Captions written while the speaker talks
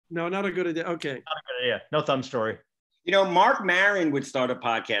No, not a good idea. Okay. Not a good idea. No thumb story. You know, Mark Maron would start a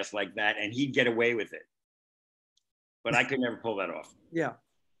podcast like that and he'd get away with it. But I could never pull that off. Yeah.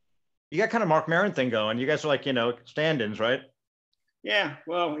 You got kind of Mark Maron thing going. You guys are like, stand-ins, right? Yeah,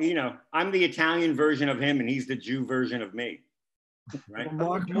 well, I'm the Italian version of him and he's the Jew version of me. Right?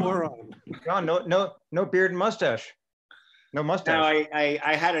 Mark Moron. John, no beard and mustache. No mustache. No,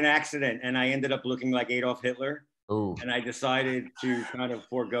 I had an accident and I ended up looking like Adolf Hitler. Ooh. And I decided to kind of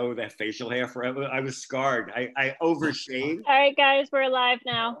forego that facial hair forever. I was scarred. I overshaved. All right, guys, we're live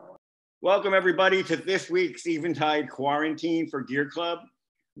now. Welcome, everybody, to this week's Eventide Quarantine for Gear Club.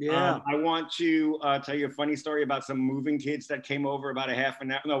 Yeah. I want to tell you a funny story about some moving kids that came over about a half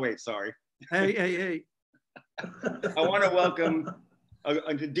an hour. No, wait, sorry. Hey. I want to welcome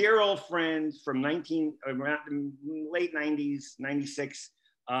a dear old friend from late 90s, 96.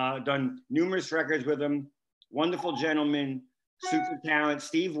 Done numerous records with him. Wonderful gentleman, super talent,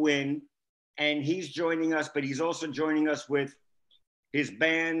 Steve Wynn. And he's joining us, but he's also joining us with his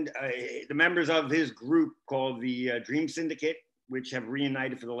band, the members of his group called the Dream Syndicate, which have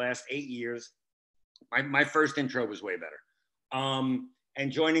reunited for the last 8 years. My first intro was way better. And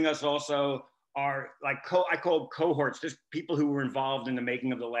joining us also are I call cohorts, just people who were involved in the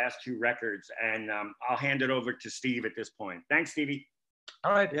making of the last two records. And I'll hand it over to Steve at this point. Thanks, Stevie.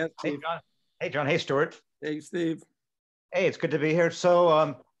 All right. Yeah, hey, John. Hey, John. Hey, Stuart. Hey, Steve. Hey, it's good to be here.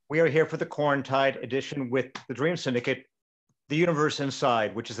 So we are here for the Quarantide edition with the Dream Syndicate, The Universe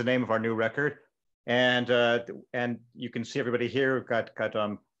Inside, which is the name of our new record. And you can see everybody here. We've got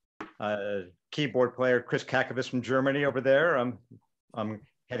keyboard player Chris Cacavas from Germany over there. I'm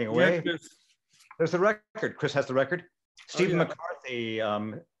heading away. Yeah, there's the record. Chris has the record. Steve McCarthy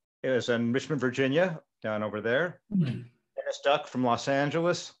is in Richmond, Virginia, down over there. Dennis Duck from Los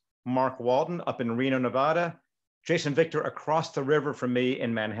Angeles. Mark Walton up in Reno, Nevada. Jason Victor across the river from me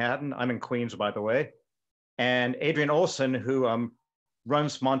in Manhattan. I'm in Queens, by the way. And Adrian Olsen, who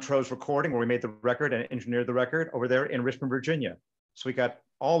runs Montrose Recording, where we made the record and engineered the record over there in Richmond, Virginia. So we got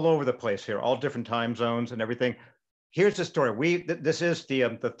all over the place here, all different time zones and everything. Here's the story. This is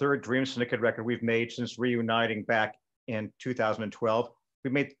the third Dream Syndicate record we've made since reuniting back in 2012. We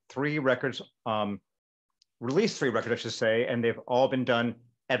made 3 records, released 3 records, I should say, and they've all been done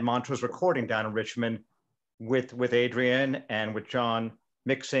at Montrose Recording down in Richmond with Adrian and with John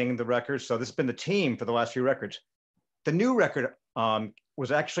mixing the records. So this has been the team for the last few records. The new record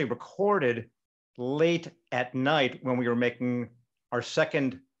was actually recorded late at night when we were making our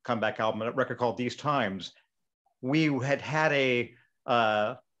second comeback album, a record called These Times. We had a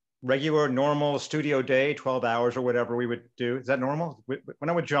regular, normal studio day, 12 hours or whatever we would do. Is that normal? When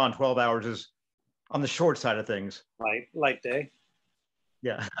I'm with John, 12 hours is on the short side of things. Light day.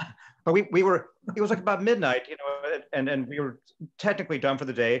 Yeah, but it was like about midnight, and we were technically done for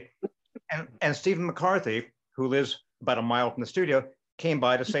the day. And Stephen McCarthy, who lives about a mile from the studio, came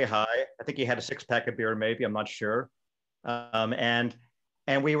by to say hi. I think he had a 6-pack of beer, maybe, I'm not sure. And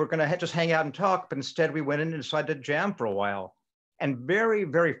we were gonna just hang out and talk, but instead we went in and decided to jam for a while. And very,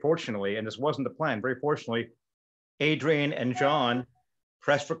 very fortunately, and this wasn't the plan, very fortunately, Adrian and John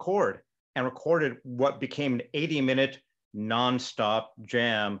pressed record and recorded what became an 80-minute nonstop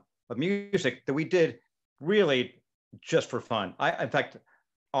jam of music that we did really just for fun. In fact,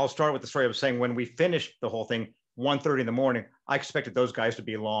 I'll start with the story of saying when we finished the whole thing, 1:30 in the morning, I expected those guys to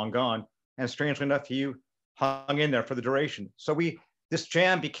be long gone. And strangely enough, you hung in there for the duration. So this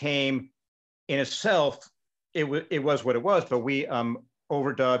jam became, in itself, it was what it was, but we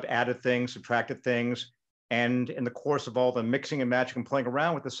overdubbed, added things, subtracted things. And in the course of all the mixing and matching and playing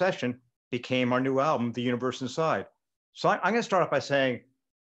around with the session, became our new album, The Universe Inside. So I'm going to start off by saying,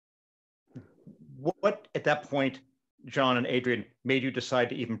 what at that point, John and Adrian, made you decide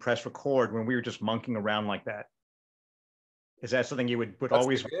to even press record when we were just monkeying around like that? Is that something you would That's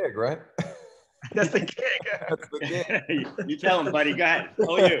always... the gig, right? That's the gig. That's the gig. You tell him, buddy. Go ahead.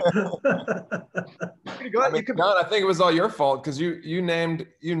 Oh, you. John, I think it was all your fault because you named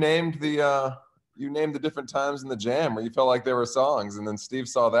the different times in the jam where you felt like there were songs, and then Steve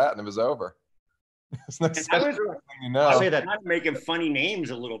saw that and it was over. It's not I say that. Not making funny names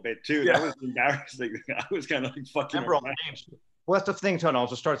a little bit too. Yeah. That was embarrassing. I was kind of like fucking. All names. Well, that's the thing, Tony.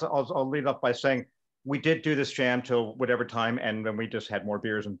 I'll lead up by saying we did do this jam till whatever time, and then we just had more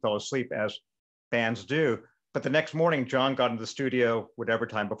beers and fell asleep as bands do. But the next morning, John got into the studio whatever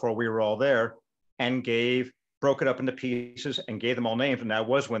time before we were all there, and broke it up into pieces and gave them all names. And that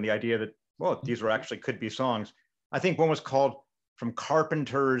was when the idea that, well, these were actually could be songs. I think one was called From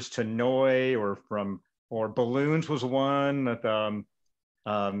Carpenters to Noi, or Balloons was one that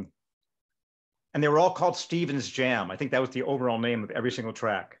And they were all called Steven's Jam. I think that was the overall name of every single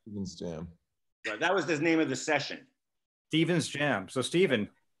track. Steven's Jam. Right, that was the name of the session. Steven's Jam. So Steven,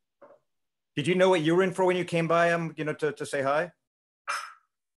 did you know what you were in for when you came by to say hi?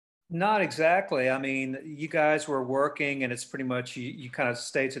 Not exactly. I mean, you guys were working and it's pretty much, you kind of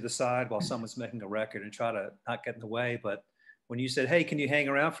stay to the side while someone's making a record and try to not get in the way. But when you said, hey, can you hang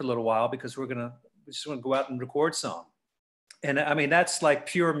around for a little while because we just want to go out and record some. And I mean, that's like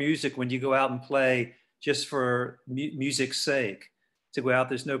pure music when you go out and play just for music's sake. To go out,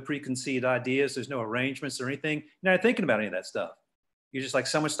 there's no preconceived ideas, there's no arrangements or anything. You're not thinking about any of that stuff. You're just like,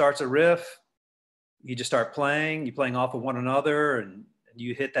 someone starts a riff, you just start playing, you're playing off of one another, and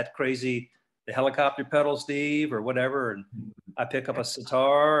you hit that crazy, the helicopter pedal, Steve, or whatever, and I pick up a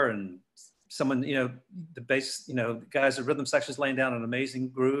sitar, and someone, the bass, the guys, the rhythm section's laying down an amazing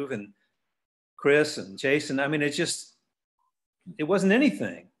groove, and Chris and Jason. I mean, it wasn't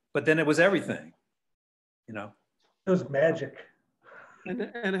anything, but then it was everything, It was magic.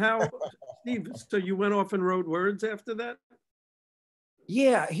 And how, Steve, so you went off and wrote words after that?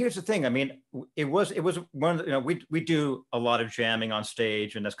 Yeah, here's the thing. I mean, it was one of the, we do a lot of jamming on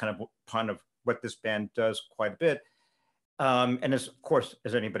stage, and that's kind of what this band does quite a bit. And as, of course,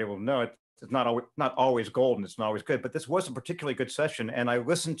 as anybody will know, it's not always golden, it's not always good, but this was a particularly good session. And I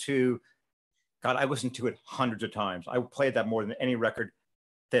listened to it hundreds of times. I played that more than any record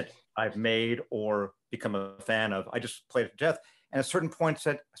that I've made or become a fan of. I just played it to death. And at certain points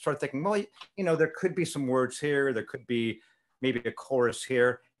I started thinking, well, there could be some words here, there could be maybe a chorus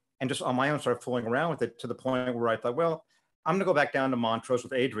here, and just on my own started fooling around with it to the point where I thought, well, I'm gonna go back down to Montrose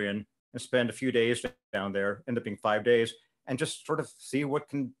with Adrian and spend a few days down there, end up being 5 days, and just sort of see what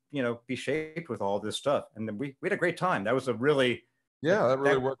can, be shaped with all this stuff. And then we had a great time. That was a really, that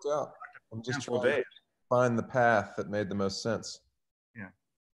really worked out. I'm just trying to days. find the path that made the most sense. Yeah.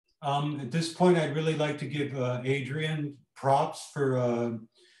 At this point, I'd really like to give Adrian props for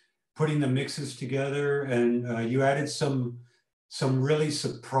putting the mixes together, and you added some really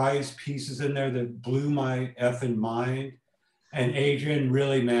surprise pieces in there that blew my effing mind. And Adrian,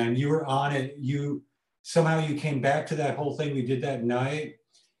 really, man, you were on it. Somehow you came back to that whole thing we did that night,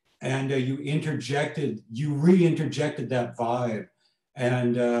 and you re-interjected that vibe.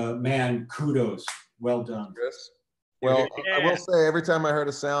 And man, kudos, well done. Chris? Well, I will say, every time I heard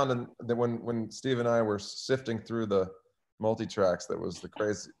a sound, and then when Steve and I were sifting through the multi-tracks, that was the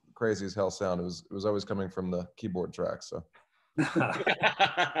crazy as hell sound. It was always coming from the keyboard track. So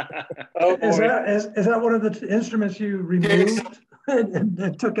Oh, is that one of the instruments you removed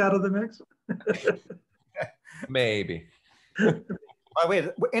and took out of the mix? maybe. By the way,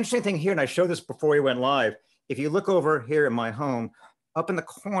 the interesting thing here, and I showed this before we went live, if you look over here in my home, up in the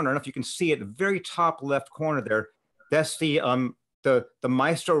corner, I don't know if you can see it, the very top left corner there, that's the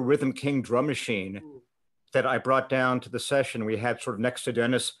Maestro Rhythm King drum machine that I brought down to the session. We had sort of next to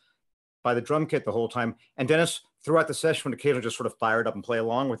Dennis by the drum kit the whole time. And Dennis, throughout the session, would occasionally just sort of fire it up and play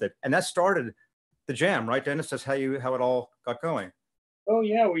along with it. And that started the jam, right, Dennis? That's how it all got going. Oh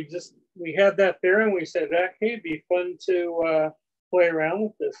yeah, we had that there, and we said, that could be fun to play around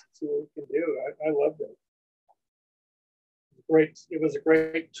with this and see what we can do. I loved it. It was a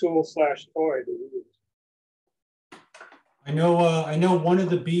great tool / toy to use. I know one of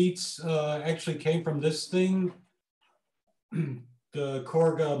the beats actually came from this thing, the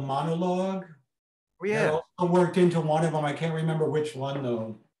Korga monologue. Oh, yeah. It also worked into one of them. I can't remember which one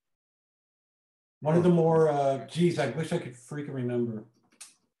though. One of the more, geez, I wish I could freaking remember.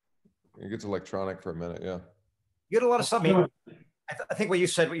 It gets electronic for a minute, yeah. You had a lot of stuff. I mean, I think what you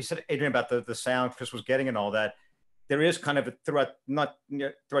said, Adrian, about the sound Chris was getting and all that, there is kind of throughout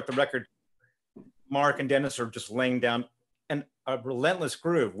the record, Mark and Dennis are just laying down a relentless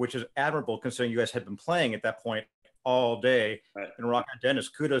groove, which is admirable considering you guys had been playing at that point all day. Right. And Rock and Dennis,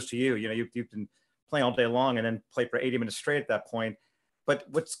 kudos to you. You've been playing all day long and then played for 80 minutes straight at that point. But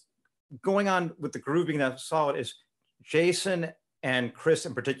what's going on with the groove being that solid is Jason and Chris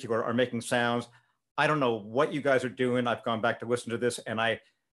in particular are making sounds. I don't know what you guys are doing. I've gone back to listen to this and I have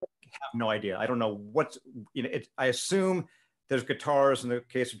no idea. I don't know what's, I assume there's guitars in the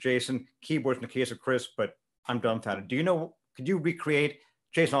case of Jason, keyboards in the case of Chris, but I'm dumbfounded. Could you recreate,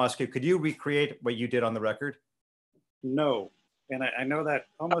 Jason, I'll ask you, could you recreate what you did on the record? No, and I know that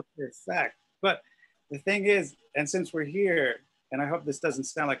almost for a fact. But the thing is, and since we're here, and I hope this doesn't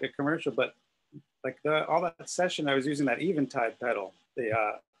sound like a commercial, but like all that session, I was using that Eventide pedal, the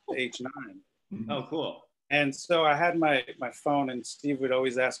H9. Oh, cool. And so I had my phone, and Steve would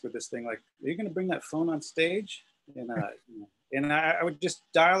always ask with this thing, like, are you going to bring that phone on stage? And I would just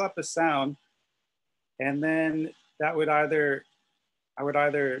dial up a sound, and then I would either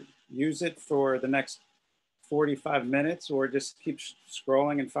use it for the next 45 minutes or just keep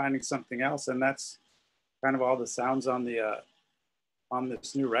scrolling and finding something else. And that's kind of all the sounds on the on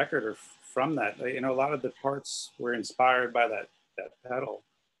this new record are from that. You know, a lot of the parts were inspired by that pedal.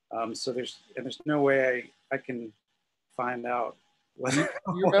 So there's no way I can find out. What, you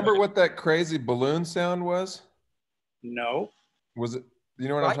remember what that crazy balloon sound was? No. Was it? You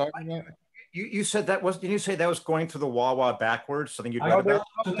know what I'm talking about? You said that was, did you say that was going through the wah-wah backwards? Something you'd read I about?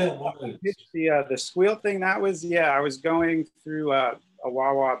 The squeal thing, that was, yeah, I was going through a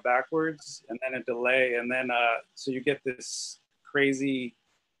wah-wah backwards and then a delay. And then, so you get this crazy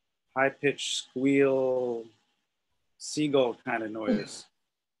high-pitched squeal seagull kind of noise.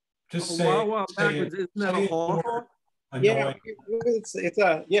 Just say, wah-wah backwards, isn't that a haw? Yeah,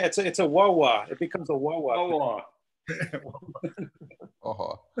 it's a wah-wah. It becomes a wah-wah.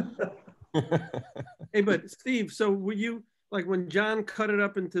 Hey, but Steve, so were you, like when John cut it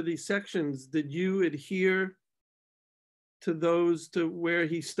up into these sections, did you adhere to those to where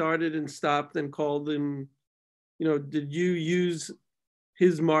he started and stopped and called them, you know, did you use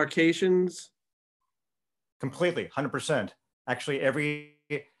his marcations? Completely, 100%. Actually,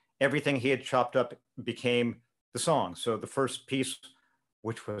 everything he had chopped up became the song. So the first piece,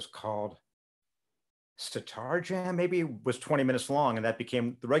 which was called Sitar Jam, maybe, was 20 minutes long, and that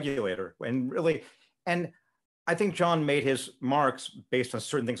became the Regulator. And really, and I think John made his marks based on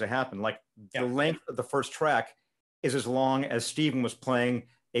certain things that happened. Like the length of the first track is as long as Stephen was playing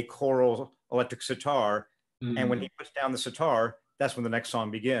a choral electric sitar. And when he puts down the sitar, that's when the next song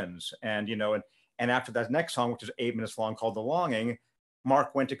begins. And, you know, and after that next song, which is 8 minutes long, called The Longing,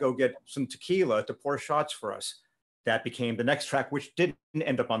 Mark went to go get some tequila to pour shots for us. That became the next track, which didn't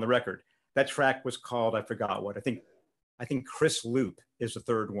end up on the record. That track was called, I forgot what, I think Chris Loop is the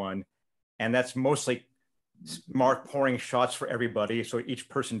third one. And that's mostly Mark pouring shots for everybody. So each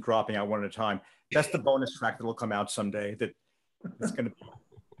person dropping out one at a time. That's the bonus track that will come out someday. That's going to be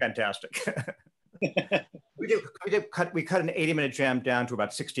fantastic. We cut an 80-minute jam down to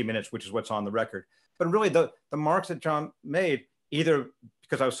about 60 minutes, which is what's on the record. But really the marks that John made, either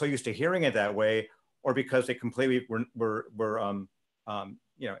because I was so used to hearing it that way, or because they completely were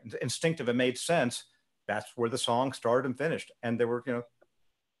you know, instinctive and made sense. That's where the song started and finished. And there were, you know,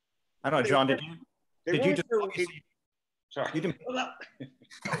 I don't know, John, did you just? Sorry. You didn't.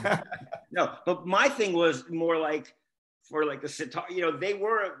 No, but my thing was more like, for like the sitar, you know,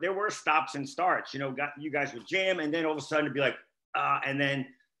 there were stops and starts, you know, you guys would jam, and then all of a sudden it'd be like, and then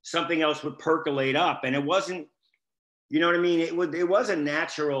something else would percolate up, and it wasn't, you know what I mean? It was a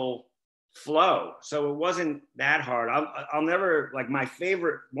natural flow, so it wasn't that hard. I'll never, like,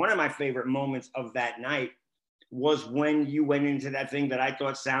 one of my favorite moments of that night was when you went into that thing that I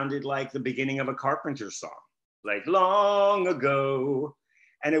thought sounded like the beginning of a Carpenter song, like Long Ago.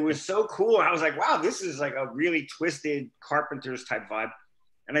 And it was so cool. I was like, wow, this is like a really twisted Carpenters type vibe.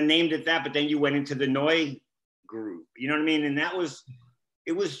 And I named it that, but then you went into the Noi group, you know what I mean? And it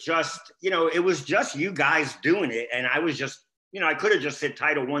was just, you know, it was just you guys doing it. And I was just, you know, I could have just said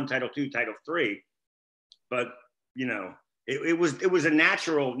title 1, title 2, title 3, but, you know, it was a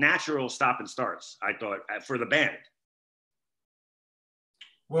natural stop and starts, I thought, for the band.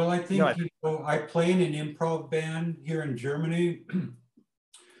 Well, I think, you know, I play in an improv band here in Germany.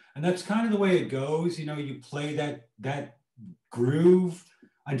 And that's kind of the way it goes. You know, you play that groove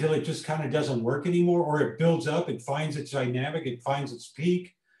until it just kind of doesn't work anymore, or it builds up, it finds its dynamic, it finds its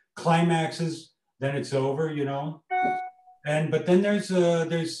peak, climaxes, then it's over, you know. But then there's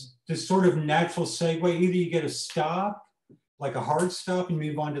this sort of natural segue. Either you get a stop, like a hard stop, and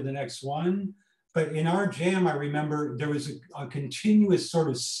move on to the next one. But in our jam, I remember there was a continuous sort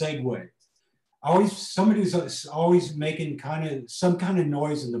of segue. Somebody was always making some kind of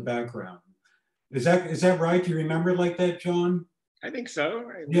noise in the background. Is that right? Do you remember it like that, John? I think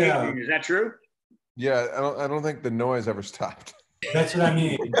so. Yeah. Is that true? Yeah, I don't think the noise ever stopped. That's what I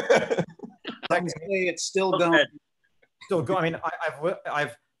mean. Technically, it's still going. Still going. I mean,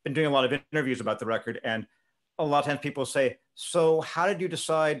 I've been doing a lot of interviews about the record, and a lot of times people say, so how did you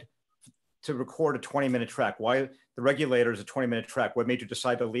decide to record a 20-minute track? Why the Regulator is a 20-minute track? What made you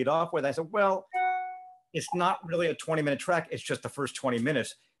decide to lead off with? I said, well, it's not really a 20-minute track. It's just the first 20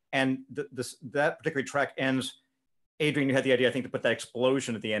 minutes. And that particular track ends. Adrian, you had the idea, I think, to put that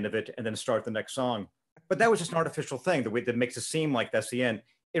explosion at the end of it and then start the next song. But that was just an artificial thing, the way that makes it seem like that's the end.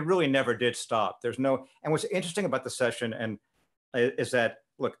 It really never did stop. And what's interesting about the session is that,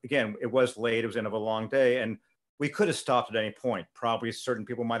 look, again, it was late. It was the end of a long day. And we could have stopped at any point. Probably certain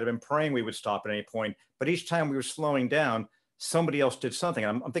people might have been praying we would stop at any point. But each time we were slowing down, somebody else did something.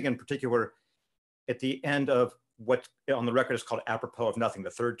 I'm thinking in particular at the end of what on the record is called Apropos of Nothing, the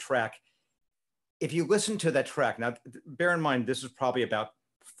third track. If you listen to that track, now bear in mind, this is probably about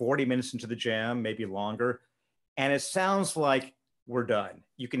 40 minutes into the jam, maybe longer. And it sounds like we're done.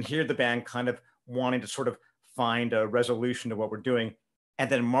 You can hear the band kind of wanting to sort of find a resolution to what we're doing. And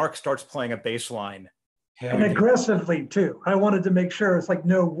then Mark starts playing a bass line. And aggressively too. I wanted to make sure it's like,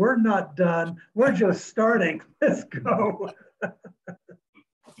 no, we're not done. We're just starting. Let's go.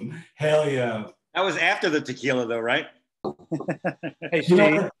 Hell yeah. That was after the tequila though, right? Hey,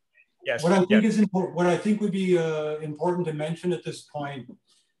 Steve. Yes. What I think is important, what I think would be important to mention at this point,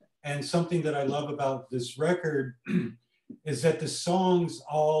 and something that I love about this record, is that the songs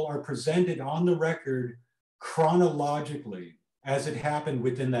all are presented on the record chronologically as it happened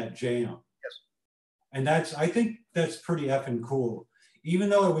within that jam. Yes. And I think that's pretty effing cool. Even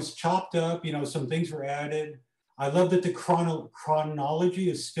though it was chopped up, you know, some things were added. I love that the chronology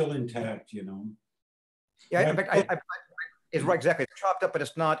is still intact, you know. Yeah, in fact, it's right, exactly. It's chopped up, but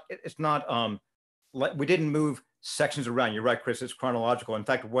it's not, like, we didn't move sections around. You're right, Chris, it's chronological. In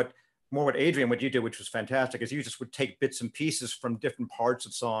fact, what Adrian, what you did, which was fantastic, is you just would take bits and pieces from different parts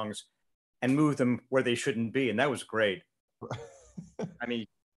of songs and move them where they shouldn't be. And that was great. I mean,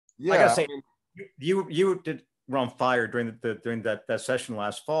 yeah, I gotta say, you were on fire during that session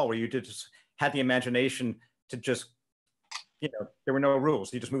last fall, where you just had the imagination to just, you know, there were no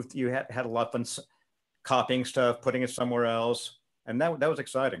rules. You just moved, you had a lot of fun copying stuff, putting it somewhere else. And that was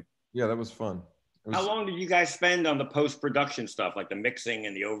exciting. Yeah, that was fun. How long did you guys spend on the post-production stuff, like the mixing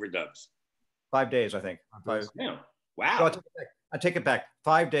and the overdubs? 5 days, I think. Yeah. Wow. So I take it back.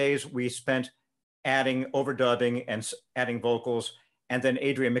 5 days we spent adding overdubbing and adding vocals, and then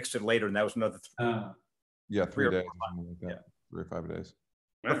Adrian mixed it later, and that was another. Yeah, 3 days. Like yeah. 3 or 5 days.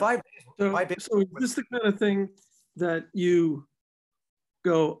 But 5 days. 5 days. So is this the kind of thing that you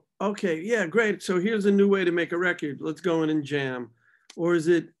go, okay, yeah, great. So here's a new way to make a record. Let's go in and jam. Or is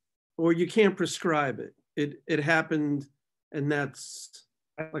it, or you can't prescribe it? It happened and that's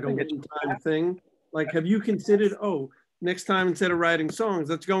like a one-time thing. Like, have you considered, oh, next time instead of writing songs,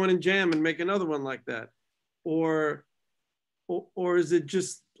 let's go in and jam and make another one like that? Or is it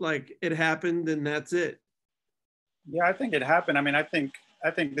just like it happened and that's it? Yeah, I think it happened. I mean, I think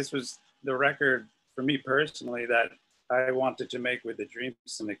this was the record for me personally that I wanted to make with the Dream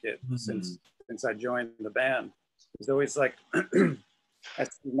Syndicate since I joined the band. It's always like, as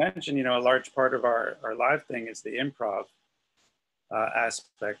you mentioned, you know, a large part of our live thing is the improv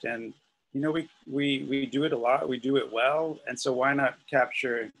aspect. And, you know, we do it a lot, we do it well. And so why not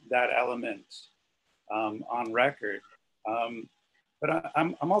capture that element on record? But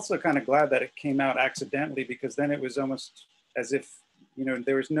I'm also kind of glad that it came out accidentally, because then it was almost as if, you know,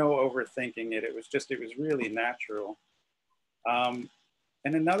 there was no overthinking it. It was really natural. And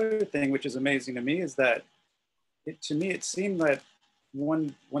another thing which is amazing to me is that to me it seemed that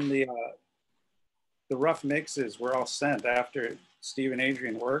when the rough mixes were all sent after Steve and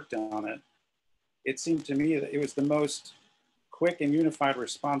Adrian worked on it, it seemed to me that it was the most quick and unified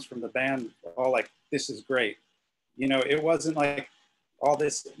response from the band, all like, this is great. You know, it wasn't like all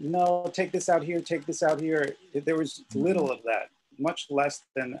this, no, take this out here, take this out here. There was little of that, much less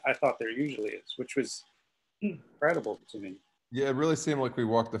than I thought there usually is, which was incredible to me. Yeah, it really seemed like we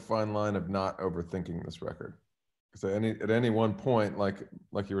walked the fine line of not overthinking this record. So at any one point, like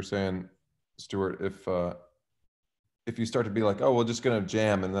you were saying, Stuart, if you start to be like, oh, we're just gonna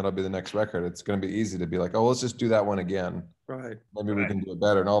jam and that'll be the next record, it's gonna be easy to be like, oh, let's just do that one again. Right. Maybe we can do it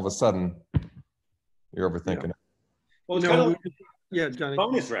better. And all of a sudden, you're overthinking it. Well, it's kind of like Johnny.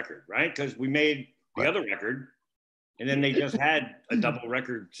 Bonus record, right? Because we made the other record, and then they just had a double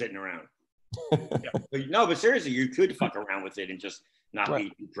record sitting around. No, but seriously, you could fuck around with it and just not be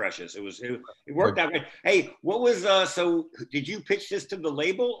too precious. It worked out great. Hey, what was so? Did you pitch this to the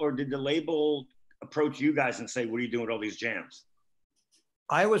label, or did the label approach you guys and say, "What are you doing with all these jams?"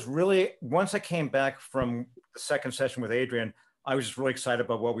 I was really, once I came back from the second session with Adrian, I was just really excited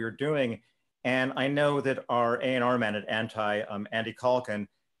about what we were doing. And I know that our A&R man at Andy Calkin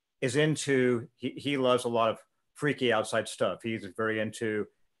is into, he loves a lot of freaky outside stuff. He's very into,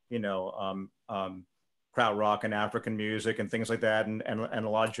 you know, krautrock and African music and things like that, and a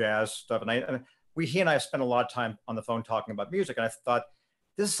lot of jazz stuff. And he and I spent a lot of time on the phone talking about music, and I thought,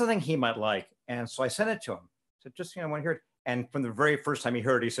 this is something he might like. And so I sent it to him. I said, just, you know, I want to hear it. And from the very first time he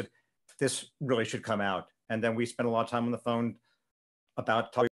heard it, he said, this really should come out. And then we spent a lot of time on the phone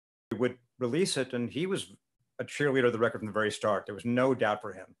about how we would release it. And he was a cheerleader of the record from the very start. There was no doubt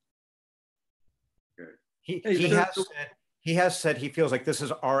for him. He has said he feels like this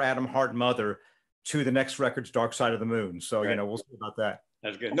is our Adam Hart mother to the next record's Dark Side of the Moon. So, you know, we'll see about that.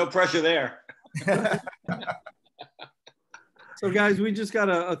 That's good. No pressure there. So guys, we just got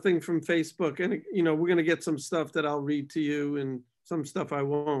a thing from Facebook, and you know, we're gonna get some stuff that I'll read to you and some stuff I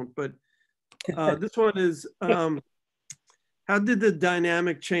won't. But this one is, how did the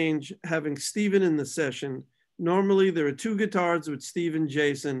dynamic change having Steven in the session? Normally there are 2 guitars with Steve and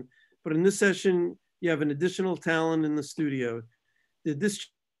Jason, but in this session, you have an additional talent in the studio. Did this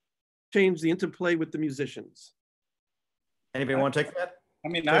change the interplay with the musicians? Anybody want to take that? I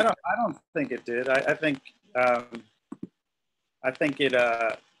mean, I don't think it did. I think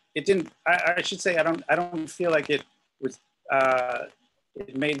it didn't. I should say I don't feel like it was.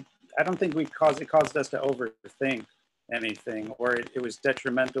 It made. I don't think it caused us to overthink anything, or it was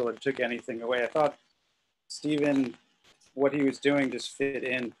detrimental or took anything away. I thought Steven, what he was doing just fit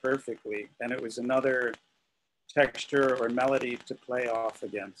in perfectly, and it was another texture or melody to play off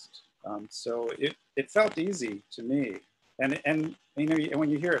against. So it felt easy to me, and you know, when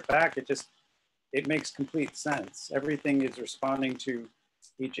you hear it back, it makes complete sense. Everything is responding to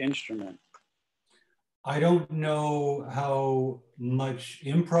each instrument. I don't know how much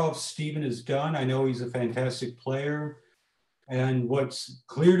improv Steven has done. I know he's a fantastic player. And what's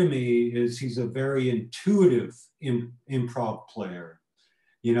clear to me is he's a very intuitive improv player.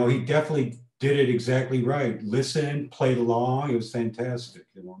 You know, he definitely did it exactly right. Listened, played along. It was fantastic,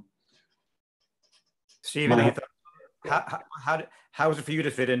 you know. Steven, how was it for you to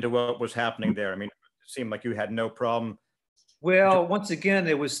fit into what was happening there? I mean, it seemed like you had no problem. Well, once again,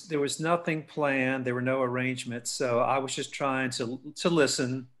 there was nothing planned. There were no arrangements. So I was just trying to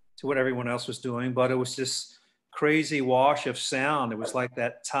listen to what everyone else was doing, but it was this crazy wash of sound. It was like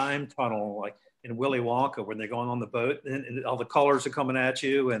that time tunnel, like in Willy Wonka when they're going on the boat and all the colors are coming at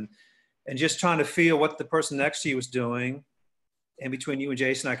you, and just trying to feel what the person next to you was doing. And between you and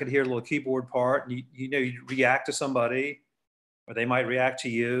Jason, I could hear a little keyboard part, and you know, you react to somebody, or they might react to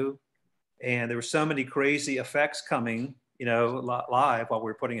you. And there were so many crazy effects coming, you know, live while we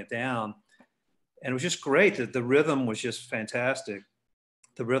were putting it down. And it was just great. The rhythm was just fantastic.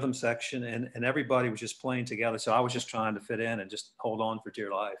 The rhythm section, and everybody was just playing together. So I was just trying to fit in and just hold on for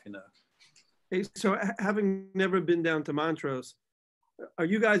dear life, you know. Hey, so having never been down to Montrose, are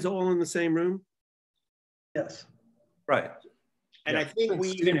you guys all in the same room? Yes. Right. And Yeah. I think we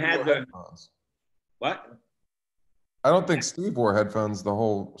Steve even had wore the, headphones. what? I don't think Steve wore headphones the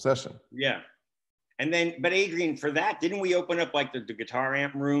whole session. Yeah. And then, but Adrian, for that, didn't we open up like the guitar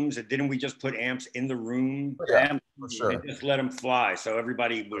amp rooms? And didn't we just put amps in the room? Yeah, for sure. And just let them fly. So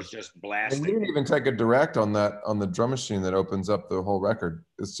everybody was just And blasting. we didn't even take a direct on the drum machine that opens up the whole record.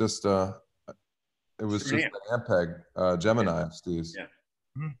 It's just it was just an Ampeg Gemini of Steve's. Yeah.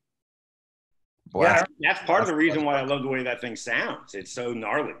 Blast. Yeah, that's part of the reason why I love the way that thing sounds. It's so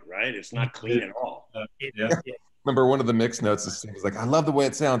gnarly, right? It's not clean at all. Yeah. Remember one of the mix notes is Steve was like, "I love the way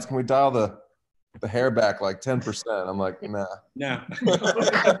it sounds. Can we dial the hair back like 10%?" I'm like, nah. No.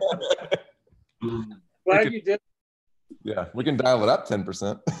 Glad you did. Yeah, we can dial it up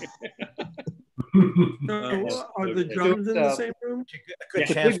 10%. So, are the drums in the same room? A good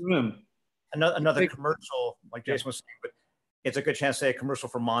chance. Another commercial, like Jason was saying, but it's a good chance to say a commercial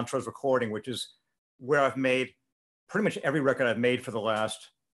for Montrose Recording, which is where I've made pretty much every record I've made for the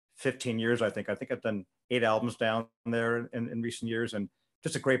last 15 years, I think. I think I've done 8 albums down there in recent years, and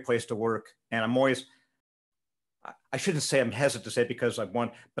just a great place to work. And I'm always, I shouldn't say I'm hesitant to say it because I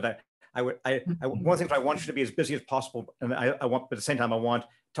want, but one of the things I want you to be as busy as possible. And I want, but at the same time, I want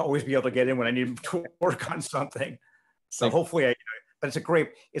to always be able to get in when I need to work on something. So hopefully but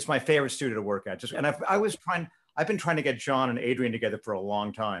it's my favorite studio to work at. I've been trying to get John and Adrian together for a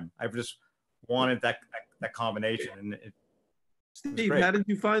long time. I've just wanted that combination. And Steve, how did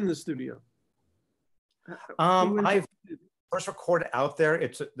you find the studio? I first recorded out there.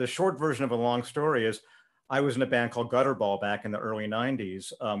 It's the short version of a long story is I was in a band called Gutterball back in the early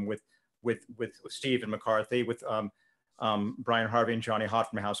 90s with Steve and McCarthy, with Brian Harvey and Johnny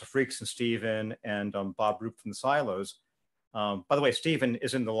Hott from House of Freaks, and Steven and Bob Roop from the Silos. By the way, Steven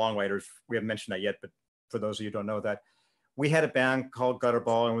is in the Long Riders. We haven't mentioned that yet, but for those of you who don't know that, we had a band called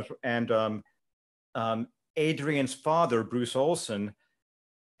Gutterball, and Adrian's father, Bruce Olsen,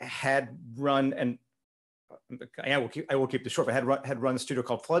 had run, and I will keep this short, but had run a studio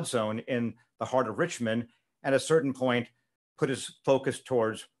called Flood Zone in the heart of Richmond, and at a certain point put his focus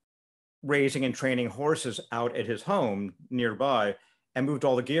towards raising and training horses out at his home nearby, and moved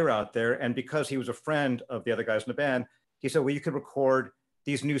all the gear out there. And because he was a friend of the other guys in the band, he said, "Well, you could record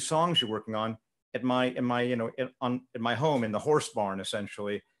these new songs you're working on at my home in the horse barn,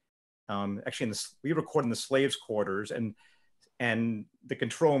 essentially." Actually, we recorded in the slaves' quarters, and the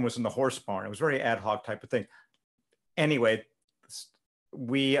control room was in the horse barn. It was a very ad hoc type of thing. Anyway,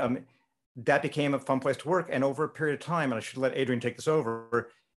 we that became a fun place to work. And over a period of time, and I should let Adrian take this over,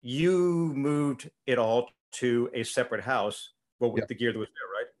 you moved it all to a separate house, but with the gear that was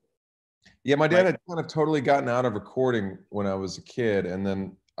there, right? Yeah, my dad had kind of totally gotten out of recording when I was a kid, and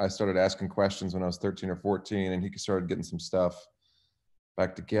then I started asking questions when I was 13 or 14, and he started getting some stuff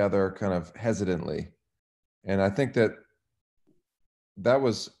back together kind of hesitantly. And I think that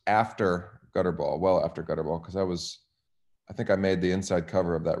was after Gutterball, well after Gutterball, because I think I made the inside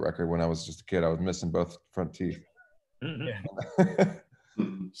cover of that record when I was just a kid. I was missing both front teeth.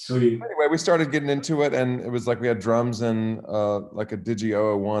 Sweet. Anyway, we started getting into it, and it was like we had drums and like a Digi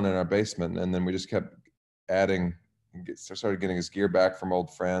 001 in our basement, and then we just kept adding, started getting his gear back from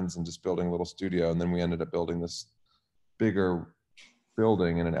old friends and just building a little studio, and then we ended up building this bigger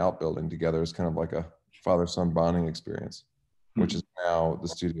building and an outbuilding together. It's kind of like a father-son bonding experience, which is now the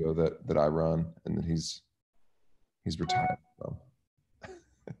studio that I run, and that he's retired. So.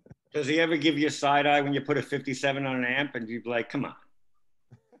 Does he ever give you a side eye when you put a 57 on an amp and you'd be like, come on?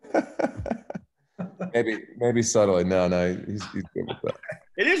 maybe subtly. No, he's good with that.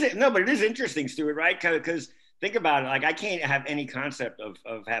 It is, no, but it is interesting, Stuart, right? Because think about it. Like, I can't have any concept of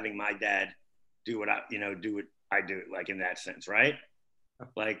having my dad do what I do, like in that sense, right?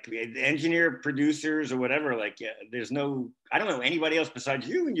 Like engineer, producers, or whatever. Like, there's no, I don't know anybody else besides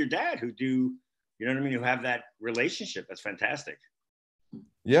you and your dad who do, you know what I mean, who have that relationship. That's fantastic.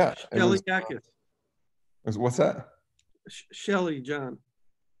 Yeah. Shelly Yakis. What's that? Shelly Yakis.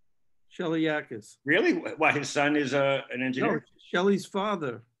 Really? Why, his son is an engineer? No, Shelly's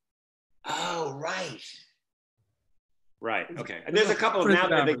father. Oh, right. Right. Okay. And there's a couple of, now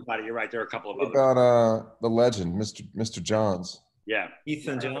that I think about it, you're right. There are a couple of others. What about the legend, Mr. Johns? Yeah.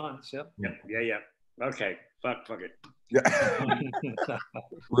 Ethan Johns. Yep. Yeah. Okay. Fuck it. Yeah.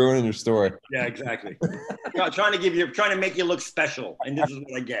 Ruining your story. Yeah, exactly. trying to make you look special, and this is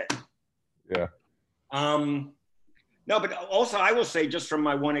what I get. Yeah. No, but also I will say, just from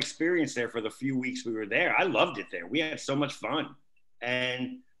my one experience there for the few weeks we were there, I loved it there. We had so much fun.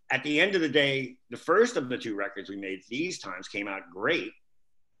 And at the end of the day, the first of the two records we made these times came out great.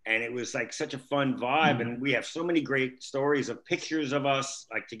 And it was like such a fun vibe. And we have so many great stories of pictures of us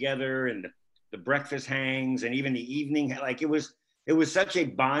like together, and the breakfast hangs, and even the evening. Like, it was such a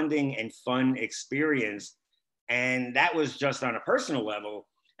bonding and fun experience. And that was just on a personal level.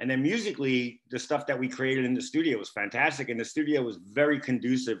 And then musically, the stuff that we created in the studio was fantastic. And the studio was very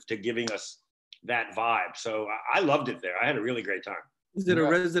conducive to giving us that vibe. So I loved it there. I had a really great time. Is it a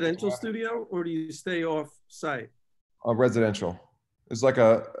residential studio, or do you stay off site? Residential. It's like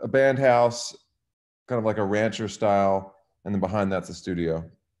a band house, kind of like a rancher style. And then behind that's a studio.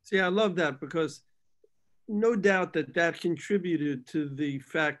 See, I love that, because no doubt that contributed to the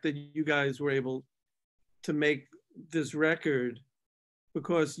fact that you guys were able to make this record,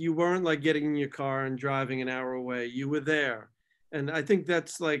 because you weren't like getting in your car and driving an hour away. You were there. And I think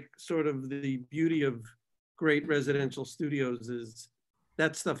that's like sort of the beauty of great residential studios, is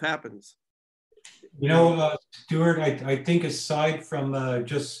that stuff happens. You know, Stuart, I think aside from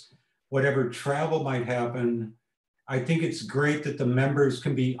just whatever travel might happen, I think it's great that the members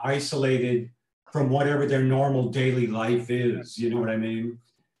can be isolated from whatever their normal daily life is. You know what I mean?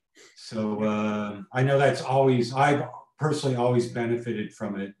 So I know I've personally always benefited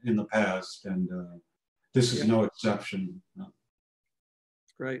from it in the past, and this is no exception.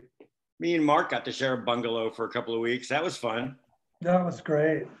 Great. Me and Mark got to share a bungalow for a couple of weeks. That was fun. That was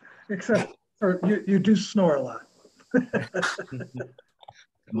great, except for you do snore a lot.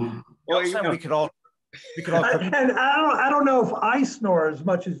 Well, you know, we could all and I don't know if I snore as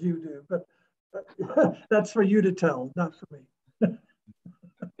much as you do, but that's for you to tell, not for me.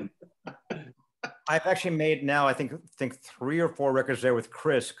 I've actually made now, I think 3 or 4 records there with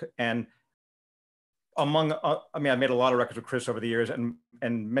Chris, and I mean, I made a lot of records with Chris over the years, and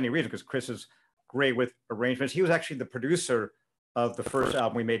many reasons, because Chris is great with arrangements. He was actually the producer of the first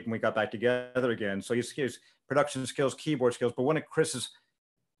album we made when we got back together again. So his production skills, keyboard skills, but one of Chris's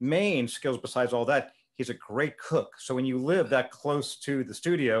main skills besides all that, he's a great cook. So when you live that close to the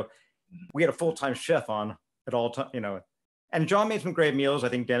studio, we had a full-time chef on at all time, you know. And John made some great meals. I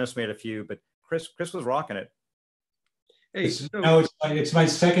think Dennis made a few, but Chris was rocking it. Hey, it's my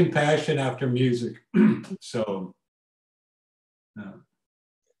second passion after music. So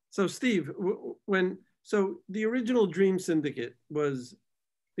Steve, so the original Dream Syndicate was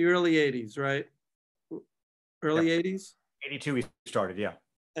the early 80s, right? Early 80s? 82 we started, yeah.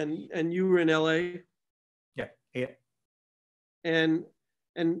 And you were in LA? Yeah. And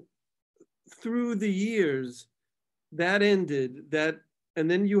through the years, that ended,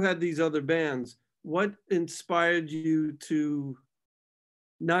 and then you had these other bands. What inspired you to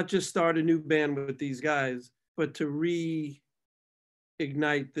not just start a new band with these guys, but to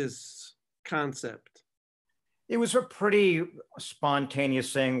reignite this concept? It was a pretty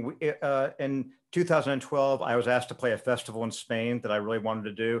spontaneous thing. In 2012, I was asked to play a festival in Spain that I really wanted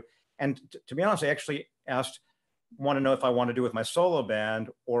to do. And to be honest, I actually want to know if I want to do with my solo band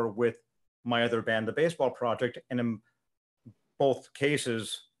or with my other band, the Baseball Project. And in both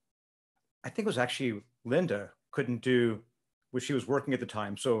cases, I think it was actually Linda couldn't do what she was working at the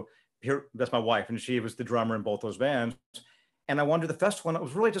time. So here, that's my wife, and she was the drummer in both those bands. And I wanted to do the festival, and it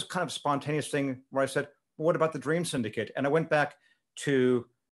was really just kind of a spontaneous thing where I said, well, what about the Dream Syndicate? And I went back to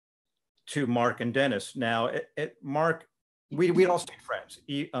Mark and Dennis. Now, Mark, we'd all stayed friends.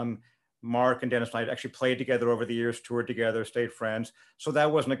 Mark and Dennis and I actually played together over the years, toured together, stayed friends. So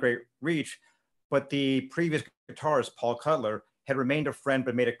that wasn't a great reach. But the previous guitarist, Paul Cutler, had remained a friend,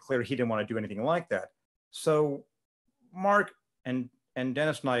 but made it clear he didn't want to do anything like that. So Mark and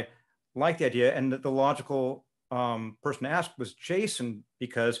Dennis and I liked the idea, and the logical person to ask was Jason,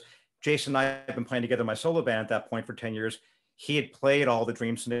 because Jason and I had been playing together in my solo band at that point for 10 years. He had played all the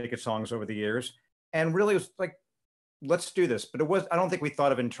Dream Syndicate songs over the years, and really was like, let's do this. But I don't think we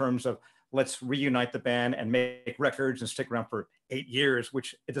thought of it in terms of let's reunite the band and make records and stick around for 8 years,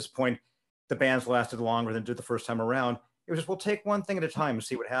 which at this point, the band's lasted longer than did the first time around. It was just, we'll take one thing at a time and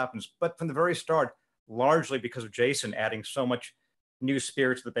see what happens. But from the very start, largely because of Jason adding so much new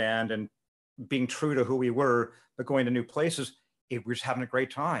spirit to the band and being true to who we were, but going to new places, we were just having a great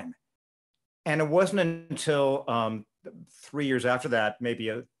time. And it wasn't until 3 years after that, maybe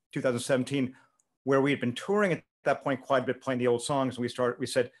 2017, where we had been touring at that point quite a bit, playing the old songs. And we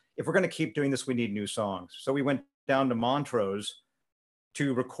said, if we're going to keep doing this, we need new songs. So we went down to Montrose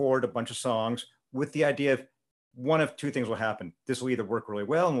to record a bunch of songs with the idea of one of two things will happen. This will either work really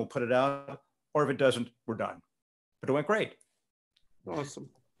well and we'll put it out, or if it doesn't, we're done. But it went great. Awesome.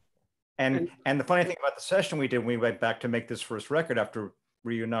 And the funny thing about the session we did when we went back to make this first record after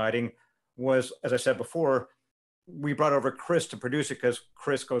reuniting was, as I said before, we brought over Chris to produce it because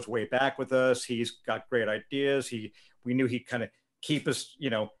Chris goes way back with us. He's got great ideas. We knew he'd kind of keep us,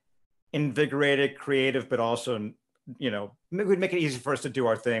 invigorated, creative, but also, we'd make it easy for us to do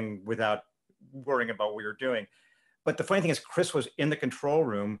our thing without worrying about what we were doing. But the funny thing is, Chris was in the control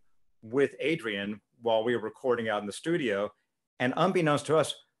room with Adrian while we were recording out in the studio, and unbeknownst to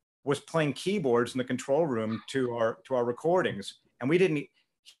us, was playing keyboards in the control room to our recordings, and we didn't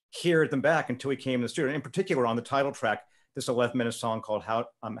hear them back until we came in the studio. In particular, on the title track, this 11-minute song called "How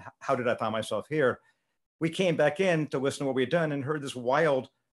Did I Find Myself Here?" We came back in to listen to what we had done and heard this wild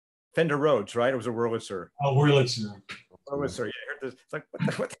Fender Rhodes, right? It was a Wurlitzer. Oh, Wurlitzer. Wurlitzer. You heard this? It's like,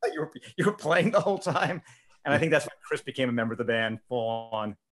 what the hell? You were playing the whole time, and I think that's when Chris became a member of the band, full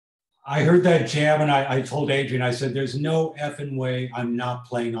on. I heard that jam, and I told Adrian, I said, "There's no effing way I'm not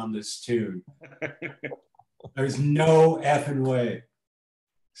playing on this tune. There's no effing way."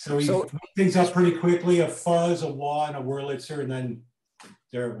 So he moved things up pretty quickly, a fuzz, a wah, and a Wurlitzer, and then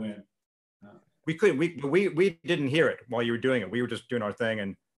there it went. We didn't hear it while you were doing it. We were just doing our thing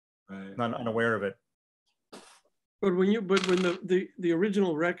and not unaware of it. But when the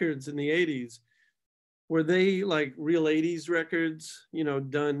original records in the 80s, were they like real 80s records,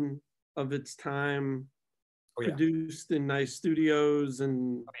 done of its time, produced in nice studios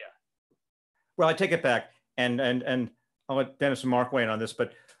and Well, I take it back, and I'll let Dennis and Mark weigh in on this,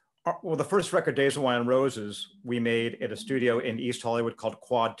 but the first record, Days of Wine and Roses, we made at a studio in East Hollywood called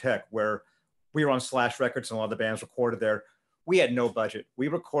Quad Tech, where we were on Slash Records and a lot of the bands recorded there. We had no budget. We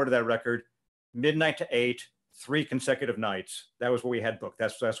recorded that record midnight to 8, 3 consecutive nights. That was what we had booked.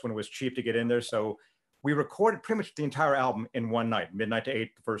 That's when it was cheap to get in there. So we recorded pretty much the entire album in one night, midnight to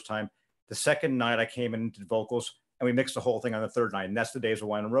 8 the first time. The second night I came in and did vocals, and we mixed the whole thing on the third night. And that's the Days of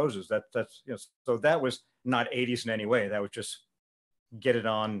Wine and Roses. So that was not 80s in any way. That was just get it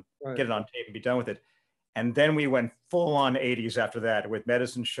on tape and be done with it. And then we went full on 80s after that with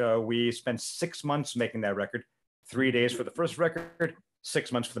Medicine Show. We spent 6 months making that record, 3 days for the first record,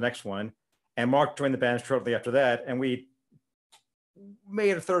 6 months for the next one. And Mark joined the band shortly after that. And we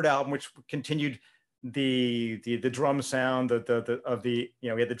made a third album, which continued the drum sound we had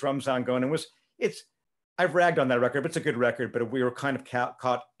the drum sound going. I've ragged on that record, but it's a good record. But we were kind of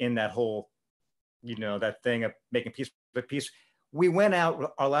caught in that whole, that thing of making piece by piece. We went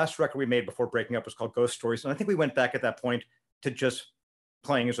out, our last record we made before breaking up was called Ghost Stories. And I think we went back at that point to just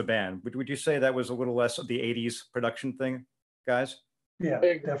playing as a band. Would you say that was a little less of the 80s production thing, guys? Yeah,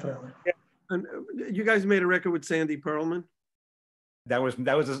 definitely. Yeah. And you guys made a record with Sandy Pearlman? That was the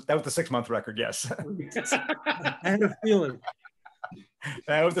 6-month record, yes. I had a feeling.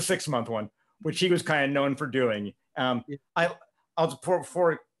 That was the 6-month one, which he was kind of known for doing. I'll I'll just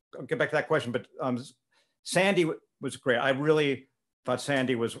before I get back to that question, but Sandy was great. I really thought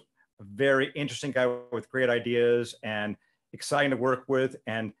Sandy was a very interesting guy with great ideas and exciting to work with,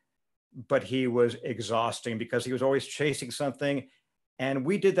 but he was exhausting because he was always chasing something. And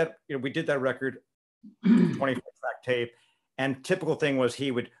we did that, we did that record, 24-track tape. And typical thing was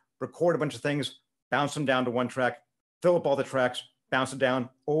he would record a bunch of things, bounce them down to one track, fill up all the tracks, bounce it down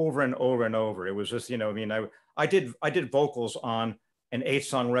over and over and over. It was just, I did vocals on an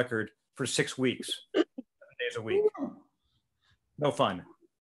 8-song record for 6 weeks, 7 days a week. No fun.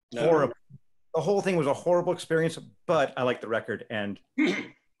 No. Horrible. The whole thing was a horrible experience, but I liked the record, and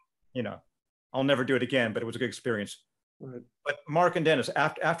I'll never do it again, but it was a good experience. Right. But Mark and Dennis,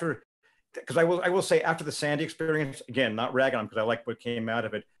 after, because I will say after the Sandy experience, again, not ragging on, because I like what came out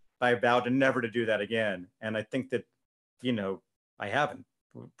of it, I vowed never to do that again. And I think that, I haven't.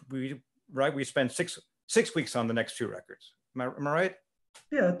 We spent six weeks on the next 2 records. Am I right?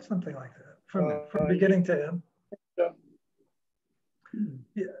 Yeah, it's something like that from beginning to end.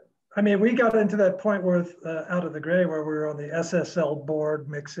 Yeah. I mean, we got into that point with Out of the Gray, where we were on the SSL board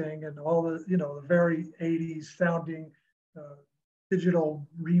mixing and all the, the very 80s sounding digital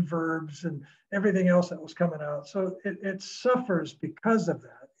reverbs and everything else that was coming out. So it suffers because of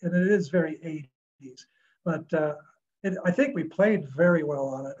that. And it is very 80s. But I think we played very well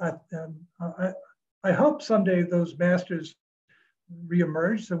on it. I hope someday those masters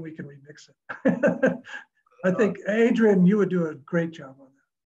reemerge so we can remix it. I think, Adrian, you would do a great job on that.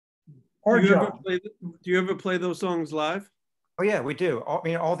 Or do you ever play those songs live? Oh yeah, we do. I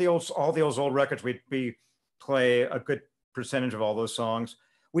mean, all the old records, we play a good percentage of all those songs.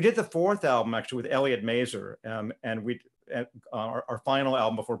 We did the 4th album actually with Elliot Mazer, and our final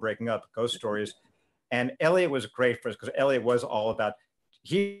album before breaking up, Ghost Stories. And Elliot was great for us because Elliot was all about.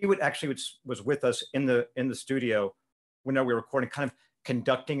 He was with us in the studio when we were recording, kind of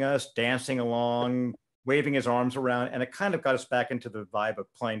conducting us, dancing along, waving his arms around, and it kind of got us back into the vibe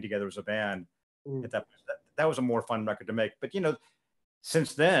of playing together as a band. That was a more fun record to make. But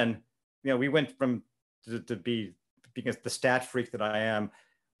since then, we went from to be, because the stat freak that I am,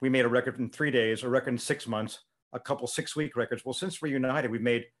 we made a record in 3 days, a record in 6 months, a couple 6-week records. Well, since Reunited, we've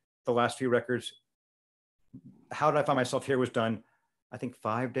made the last few records. How Did I Find Myself Here was done, I think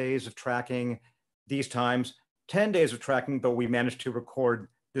 5 days of tracking. These times, 10 days of tracking, but we managed to record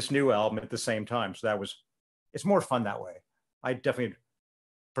this new album at the same time. So it's more fun that way. I definitely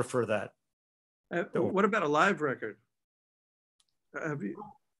prefer that. What about a live record?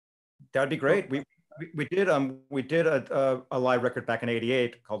 That'd be great. We did a live record back in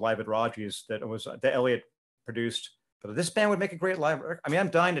 '88 called Live at Raji's that Elliot produced. But this band would make a great live record. I mean, I'm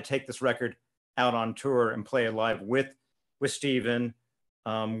dying to take this record out on tour and play it live with Steven,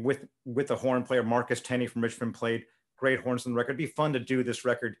 with the horn player Marcus Tenney from Richmond played great horns on the record. It'd be fun to do this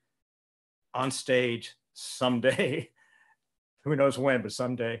record on stage someday. Who knows when, but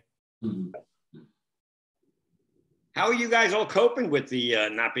someday. How are you guys all coping with the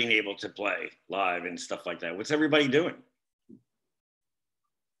not being able to play live and stuff like that? What's everybody doing?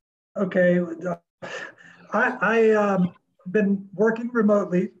 Okay, I been working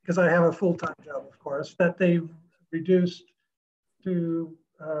remotely because I have a full-time job, of course, that they've reduced to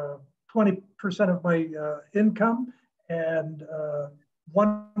 20% of my income. And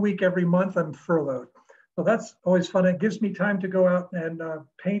 1 week every month I'm furloughed. So that's always fun. It gives me time to go out and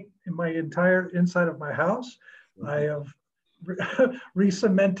paint in my entire inside of my house. I have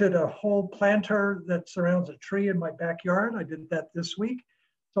re-cemented a whole planter that surrounds a tree in my backyard. I did that this week.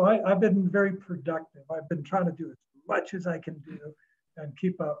 So I've been very productive. I've been trying to do as much as I can do and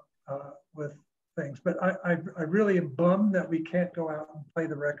keep up with things. But I really am bummed that we can't go out and play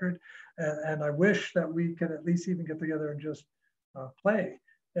the record. And I wish that we could at least even get together and just play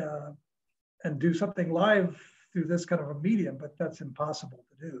and do something live through this kind of a medium, but that's impossible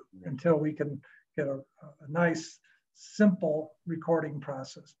to do until we can get a nice, simple recording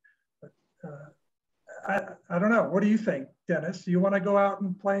process. But I don't know. What do you think, Dennis? Do you want to go out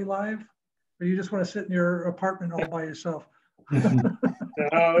and play live? Or you just want to sit in your apartment all by yourself?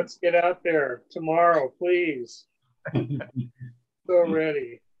 No, let's get out there tomorrow, please. So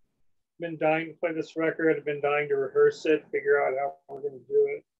ready. Been dying to play this record. I've been dying to rehearse it, figure out how we're going to do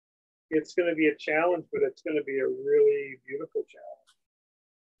it. It's going to be a challenge, but it's going to be a really beautiful challenge.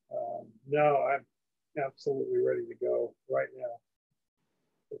 No, I'm absolutely ready to go right now.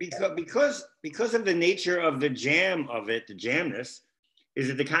 Because of the nature of the jam of it, the jamness, is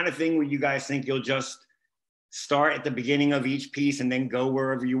it the kind of thing where you guys think you'll just start at the beginning of each piece and then go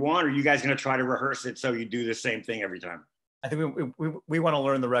wherever you want? Or are you guys going to try to rehearse it so you do the same thing every time? I think we want to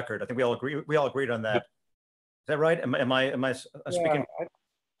learn the record. I think we all agreed on that. that right? Am I speaking? Yeah,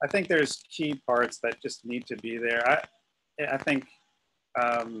 I think there's key parts that just need to be there. I think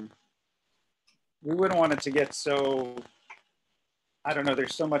we wouldn't want it to get so, I don't know,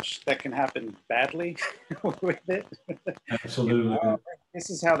 there's so much that can happen badly with it. Absolutely.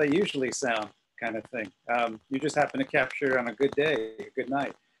 This is how they usually sound, kind of thing. You just happen to capture on a good day, a good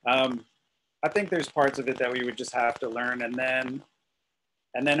night. I think there's parts of it that we would just have to learn, and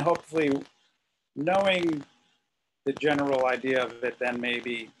then hopefully knowing the general idea of it, then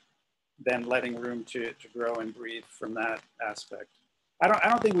then letting room to grow and breathe from that aspect. I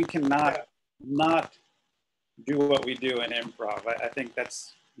don't think we can not do what we do in improv. I think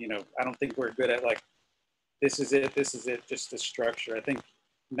that's, I don't think we're good at like, this is it, just the structure. I think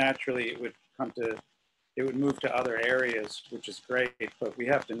naturally it would move to other areas, which is great, but we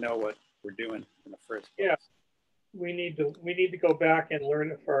have to know what we're doing in the first place. Yeah, we need to go back and learn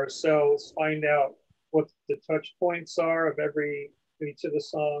it for ourselves, find out what the touch points are of each of the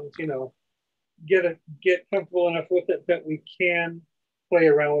songs, get comfortable enough with it that we can play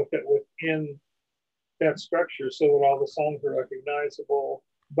around with it within that structure so that all the songs are recognizable,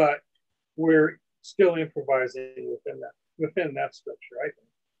 but we're still improvising within that structure, I think.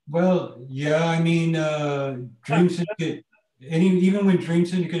 Well, yeah, I mean, Dream Syndicate, even when Dream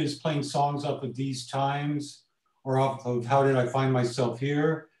Syndicate is playing songs off of These Times or off of How Did I Find Myself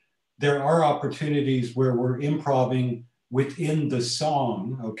Here, there are opportunities where we're improvising within the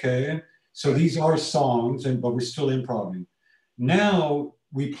song, okay? So these are songs, but we're still improvising. Now,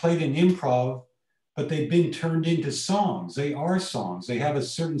 we played an improv, but they've been turned into songs. They are songs. They have a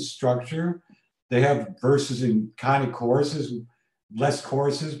certain structure. They have verses and kind of choruses, less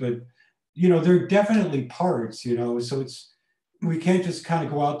choruses, but they're definitely parts, so we can't just kind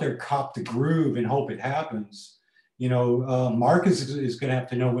of go out there, cop the groove and hope it happens. Marcus is going to have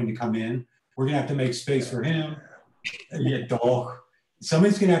to know when to come in. We're going to have to make space for him. Yeah, dog.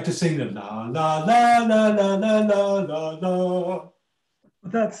 Somebody's going to have to sing the la, la, la, la, la, la, la, la, la.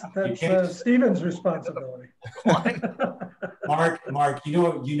 That's Stephen's responsibility. Mark,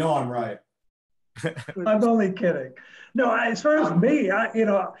 you know I'm right. I'm only kidding. No, as far as me,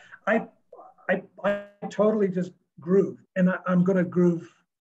 I totally just groove, and I'm going to groove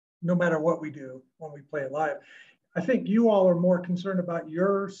no matter what we do when we play it live. I think you all are more concerned about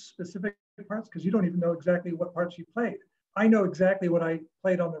your specific parts because you don't even know exactly what parts you played. I know exactly what I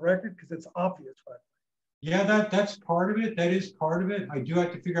played on the record because it's obvious what I played. Yeah, that's part of it. That is part of it. I do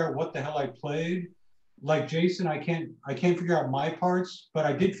have to figure out what the hell I played. Like Jason, I can't figure out my parts, but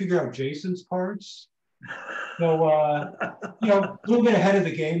I did figure out Jason's parts. So a little bit ahead of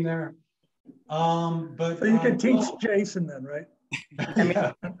the game there. But so you can teach Jason then, right? I mean,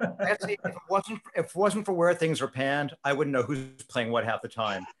 actually, if it wasn't for where things are panned, I wouldn't know who's playing what half the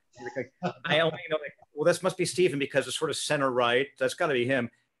time. I only know, well, this must be Stephen because it's sort of center right. That's got to be him.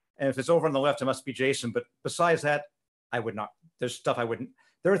 And if it's over on the left, it must be Jason. But besides that, I would not. There's stuff I wouldn't.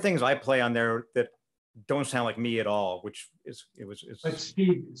 There are things I play on there that don't sound like me at all, which is. But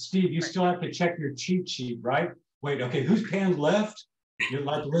Steve, you still have to check your cheat sheet, right? Wait, okay, who's panned left? You're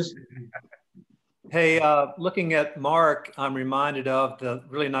like listening. Hey, looking at Mark, I'm reminded of the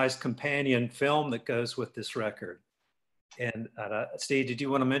really nice companion film that goes with this record. And Steve, did you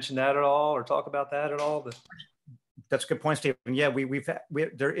want to mention that at all or talk about that at all? That's a good point, Steve. And yeah, we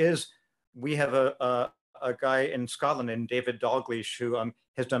have a guy in Scotland named David Dalglish who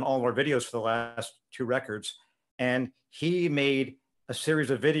has done all of our videos for the last 2 records. And he made a series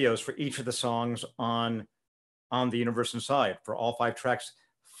of videos for each of the songs on the Universe Inside for all 5 tracks,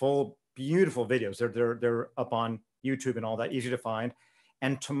 full beautiful videos. They're up on YouTube and all that, easy to find.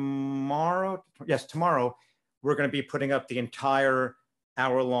 And tomorrow we're going to be putting up the entire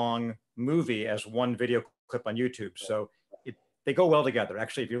hour-long movie as one video clip on YouTube. So they go well together.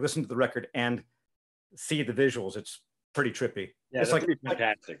 Actually, if you listen to the record and see the visuals, it's pretty trippy. Yeah, it's like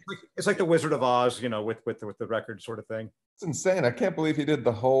fantastic. It's like the Wizard of Oz, with the record sort of thing. It's insane. I can't believe he did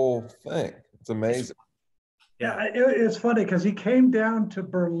the whole thing. It's amazing. Yeah, it's funny because he came down to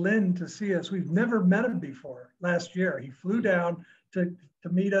Berlin to see us. We've never met him before. Last year, he flew down to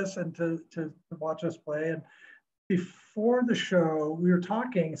meet us and to watch us play. And before the show, we were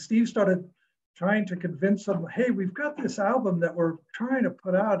talking. Steve started trying to convince him, hey, we've got this album that we're trying to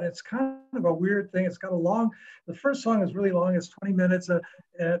put out. It's kind of a weird thing. It's got the first song is really long. It's 20 minutes.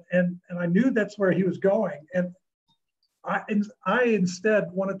 And I knew that's where he was going. And I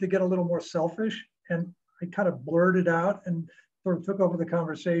instead wanted to get a little more selfish. And I kind of blurted out and sort of took over the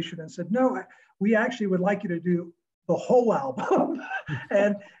conversation and said, no, we actually would like you to do the whole album.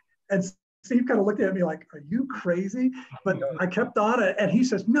 and Steve kind of looked at me like, are you crazy? But I kept on it. And he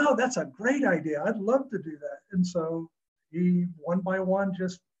says, no, that's a great idea. I'd love to do that. And so he, one by one,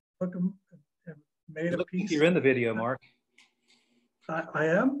 just took them and made a piece. You're in the video, Mark. I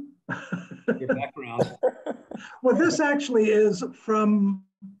am? Your background. Well, this actually is from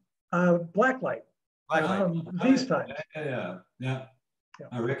Blacklight. These times. Yeah.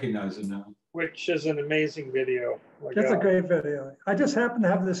 I recognize it now. Which is an amazing video. It's a great video. I just happened to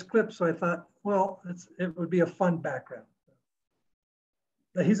have this clip, so I thought, well, it would be a fun background.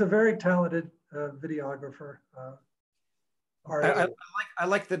 He's a very talented videographer. I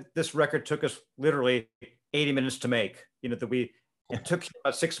like that this record took us literally 80 minutes to make. You know, it took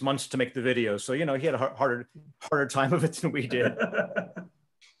about 6 months to make the video. So, you know, he had a harder time of it than we did.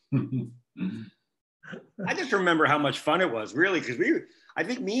 I just remember how much fun it was, really, because I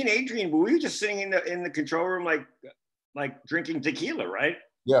think me and Adrian, we were just sitting in the control room like drinking tequila, right?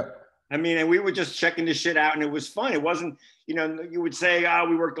 Yeah. I mean, and we were just checking this shit out, and it was fun. It wasn't, you know, you would say,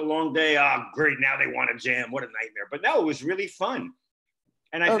 we worked a long day. Great, now they want to jam. What a nightmare. But no, it was really fun.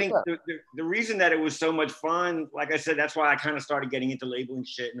 And I think the reason that it was so much fun, like I said, that's why I kind of started getting into labeling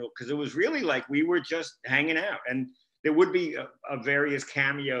shit, because it was really like we were just hanging out. And there would be various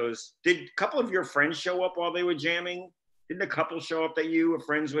cameos. Did a couple of your friends show up while they were jamming? Didn't a couple show up that you were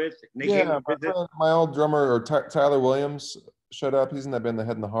friends with? Yeah, my old drummer, Tyler Williams, showed up. He's in that band, The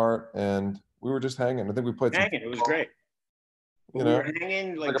Head and the Heart, and we were just hanging. I think we played. It was great. You know, we were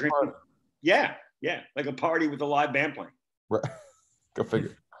hanging, like drinking. Yeah, like a party with a live band playing. Right. Go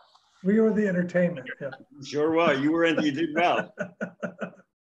figure. We were the entertainment. Yeah. Sure was. You did well.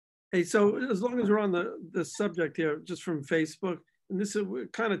 Hey, so as long as we're on the subject here, just from Facebook, and this is, we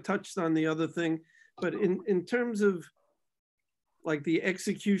kind of touched on the other thing, but in terms of like the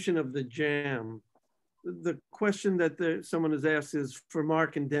execution of the jam, the question that someone has asked is for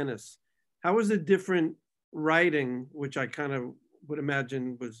Mark and Dennis, how is it different writing, which I kind of would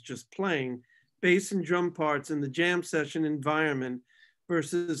imagine was just playing, bass and drum parts in the jam session environment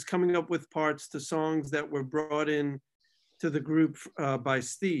versus coming up with parts to songs that were brought in to the group by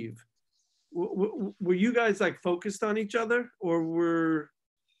Steve? Were you guys like focused on each other, or were?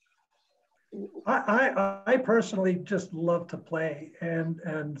 I personally just love to play,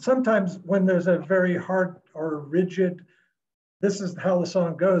 and sometimes when there's a very hard or rigid, this is how the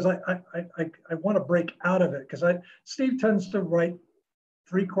song goes, I want to break out of it, because Steve tends to write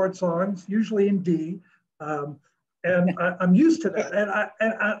 3-chord songs, usually in D, and I'm used to that,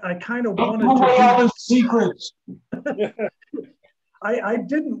 and I kind of wanted to all the secrets. I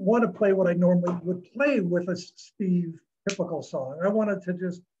didn't want to play what I normally would play with a Steve typical song. I wanted to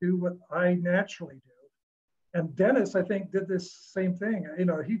just do what I naturally do. And Dennis, I think, did this same thing. You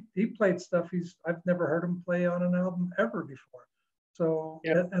know, he played stuff I've never heard him play on an album ever before. So,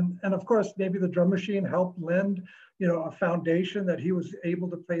 yeah. And of course, maybe the drum machine helped lend, you know, a foundation that he was able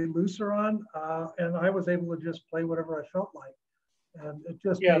to play looser on, and I was able to just play whatever I felt like. And it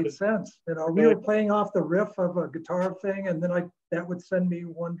just made sense. You know, we were playing off the riff of a guitar thing, and then that would send me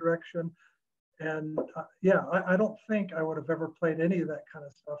one direction. And I don't think I would have ever played any of that kind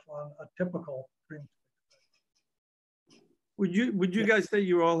of stuff on a typical string. Would you guys say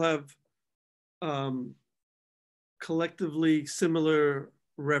you all have collectively similar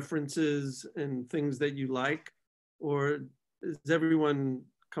references and things that you like, or does everyone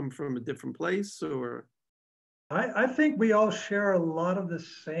come from a different place, or? I think we all share a lot of the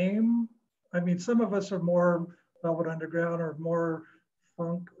same. I mean, some of us are more Velvet Underground or more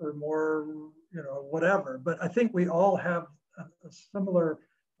funk or more, you know, whatever. But I think we all have a similar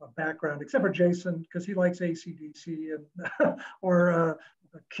background, except for Jason, because he likes AC/DC and or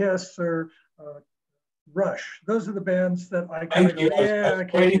Kiss or Rush. Those are the bands that I kind of go, I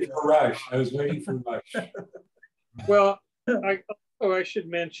was waiting for Rush. I was waiting for Rush. Well, I should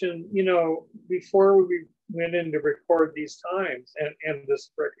mention, you know, before we went in to record these times and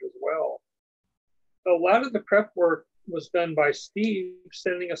this record as well, a lot of the prep work was done by Steve,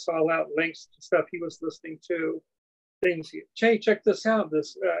 sending us all out links to stuff he was listening to, things. Hey, check this out.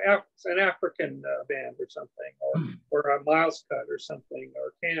 This an African band or something, or a Miles Cut or something,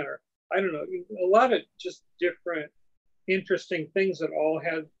 or Canner. I don't know. A lot of just different, interesting things that all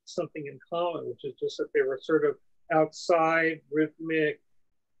had something in common, which is just that they were sort of outside, rhythmic,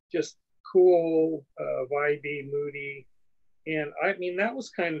 just cool, vibey, moody. And I mean, that was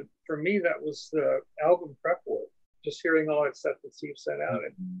kind of, for me, that was the album prep work, just hearing all that stuff that Steve sent out.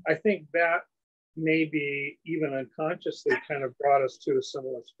 And I think that maybe even unconsciously kind of brought us to a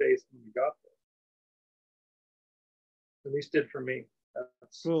similar space when we got there. At least did for me.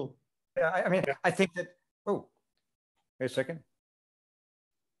 That's cool. Yeah, I mean, I think that, wait a second.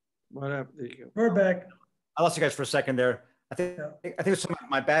 What happened? There you go. We're back. I lost you guys for a second there. I think it's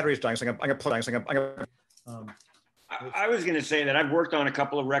my battery's dying. So I'm gonna plug. I was going to say that I've worked on a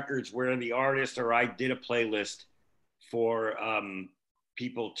couple of records where the artist or I did a playlist for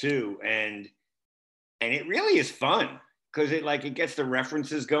people too, and it really is fun because it gets the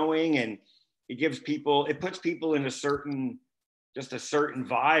references going and it puts people in a certain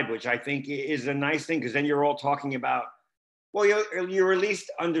vibe, which I think is a nice thing because then you're all talking about, well, you're at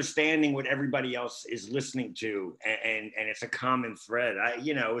least understanding what everybody else is listening to, and it's a common thread.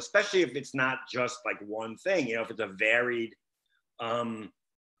 Especially if it's not just like one thing. If it's a varied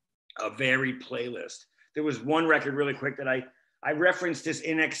playlist. There was one record really quick that I referenced this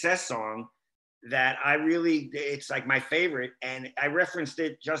In Excess song that it's like my favorite, and I referenced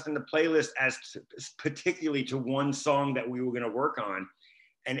it just in the playlist particularly to one song that we were going to work on.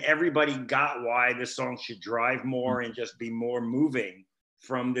 And everybody got why this song should drive more and just be more moving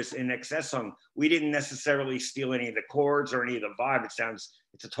from this In Excess song. We didn't necessarily steal any of the chords or any of the vibe. It's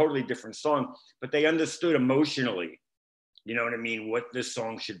a totally different song, but they understood emotionally, you know what I mean, what this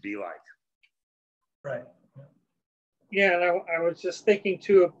song should be like. Right. Yeah, and I was just thinking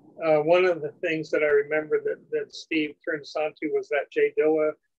too, one of the things that I remember that Steve turned us on to was that Jay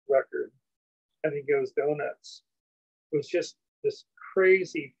Dilla record, I think it was Donuts. It was just this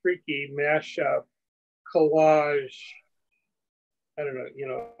crazy, freaky mashup, collage, I don't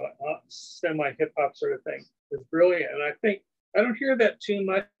know, semi-hip hop sort of thing. It's brilliant. And I think, I don't hear that too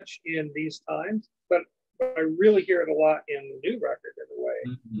much in these times, but I really hear it a lot in the new record in a way.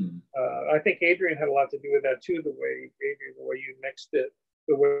 Mm-hmm. I think Adrian had a lot to do with that too, the way you mixed it,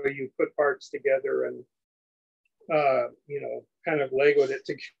 the way you put parts together and, kind of Legoed it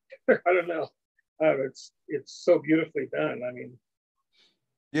together. I don't know. It's so beautifully done. I mean,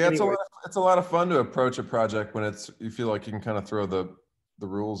 yeah, anyway. it's a lot of fun to approach a project when you feel like you can kind of throw the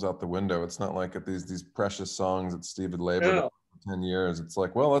rules out the window. It's not like these precious songs that Steve had labored on for 10 years. It's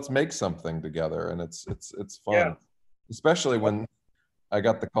like, well, let's make something together, and it's fun. Yeah. Especially when I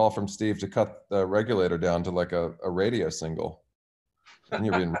got the call from Steve to cut the Regulator down to like a radio single. And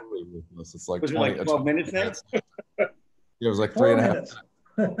you're being really ruthless. It's like 12 minutes now? It was like 3.5 minutes.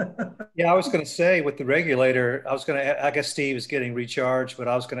 Yeah, I was going to say with the Regulator, I guess Steve is getting recharged, but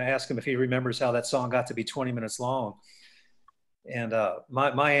I was going to ask him if he remembers how that song got to be 20 minutes long. And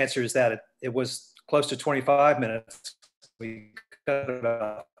my answer is that it was close to 25 minutes. We cut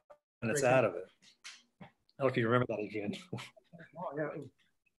about minutes out of it. I don't know if you remember that, Adrian.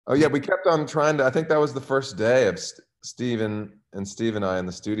 Oh yeah, we kept on trying to, I think that was the first day of Steve and I in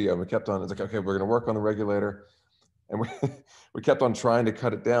the studio. We kept on, it's like, okay, we're going to work on the Regulator. And we kept on trying to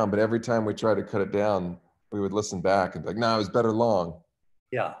cut it down, but every time we tried to cut it down, we would listen back and be like, no, it was better long.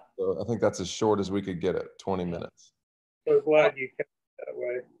 Yeah. So I think that's as short as we could get it, 20 minutes. So glad you kept it that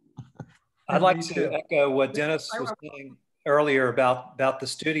way. I'd like to echo what Dennis was saying earlier about the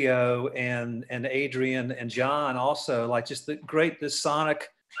studio and Adrian and John also, like just the sonic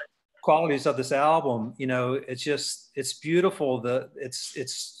qualities of this album. It's beautiful.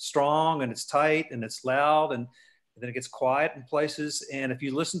 It's strong and it's tight and it's loud and then it gets quiet in places. And if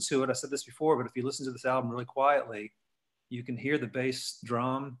you listen to it, I said this before, but if you listen to this album really quietly, you can hear the bass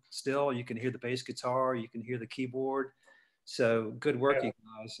drum still, you can hear the bass guitar, you can hear the keyboard. So good work, you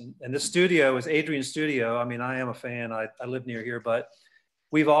guys. And this studio is Adrian's studio. I mean, I am a fan. I live near here, but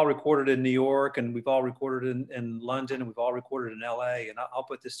we've all recorded in New York and we've all recorded in London and we've all recorded in LA. And I'll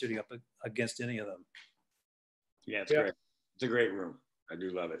put this studio up against any of them. Yeah, it's great. It's a great room. I do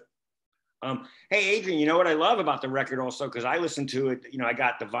love it. Hey, Adrian, you know what I love about the record also, because I listened to it, I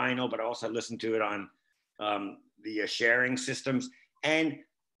got the vinyl, but I also listened to it on the sharing systems. And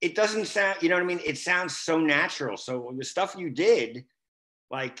it doesn't sound, you know what I mean? It sounds so natural. So the stuff you did,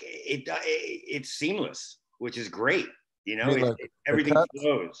 like it's seamless, which is great. Everything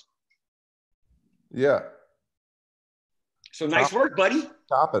flows. Yeah. So nice work, buddy.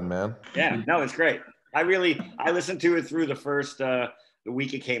 Topping, man. Yeah, no, it's great. I listened to it through the first, the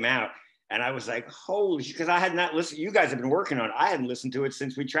week it came out. And I was like, holy shit, because I had not listened. You guys have been working on it. I hadn't listened to it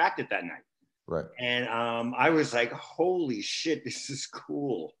since we tracked it that night. Right. And I was like, holy shit, this is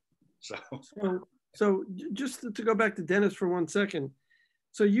cool. So just to go back to Dennis for 1 second.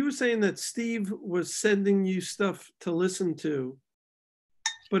 So you were saying that Steve was sending you stuff to listen to,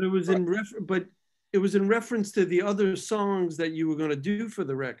 but it was in reference to the other songs that you were going to do for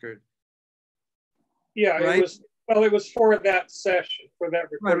the record. Yeah, right? It was for that session, for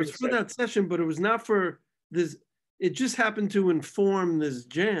that recording. Right, it was for that session, but it was not for this. It just happened to inform this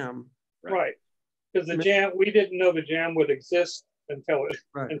jam. Right, because the jam, we didn't know the jam would exist until it.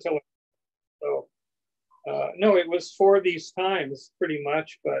 So No, it was for these times pretty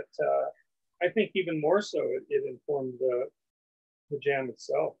much, but I think even more so, it informed the jam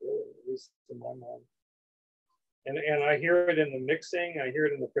itself, really, at least in my mind. And I hear it in the mixing, I hear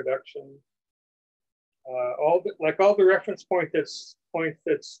it in the production. All the reference points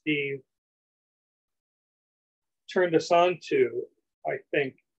that Steve turned us on to, I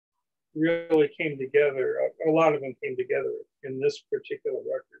think, really came together. A lot of them came together in this particular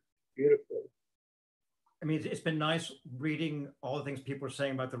record beautifully. I mean, it's been nice reading all the things people are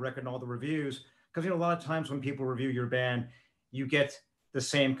saying about the record and all the reviews, because, you know, a lot of times when people review your band, you get the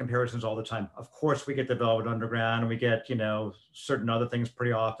same comparisons all the time. Of course, we get the Velvet Underground and we get, you know, certain other things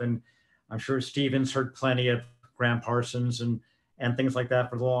pretty often. I'm sure Steven's heard plenty of Graham Parsons and things like that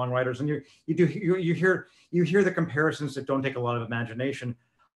for the Long Ryders. And you hear the comparisons that don't take a lot of imagination.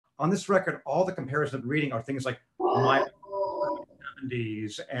 On this record, all the comparisons I'm reading are things like my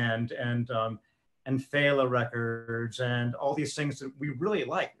 70s and Fela records and all these things that we really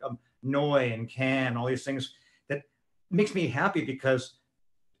like, Noy and Can, all these things that makes me happy, because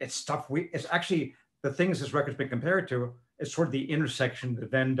it's stuff it's actually the things this record's been compared to is sort of the intersection, the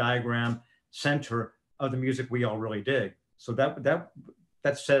Venn diagram center of the music we all really dig. So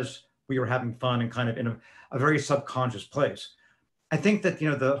that says we were having fun and kind of in a very subconscious place. I think that, you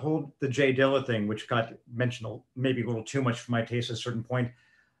know, the Jay Dilla thing, which got mentioned maybe a little too much for my taste at a certain point.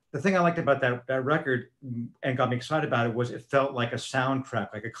 The thing I liked about that record and got me excited about it was it felt like a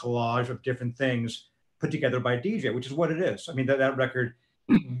soundtrack, like a collage of different things put together by a DJ, which is what it is. I mean, that record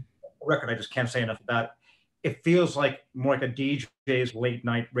I just can't say enough about. It feels like more like a DJ's late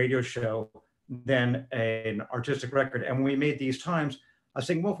night radio show than an artistic record. And when we made these times, I was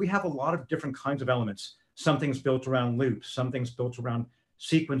saying, well, if we have a lot of different kinds of elements, something's built around loops, something's built around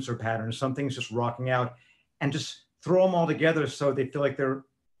sequencer patterns, something's just rocking out, and just throw them all together so they feel like they're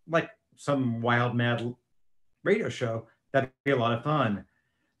like some wild, mad radio show, that'd be a lot of fun.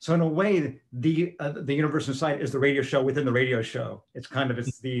 So in a way, the universe inside is the radio show within the radio show. It's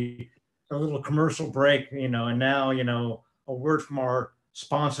a little commercial break, you know, and now, you know, a word from our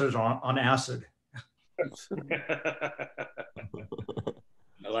sponsors on acid. I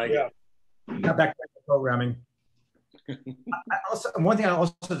like it. Now back to the programming. One thing I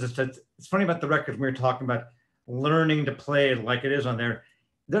also just said, it's funny about the record, we were talking about learning to play it like it is on there.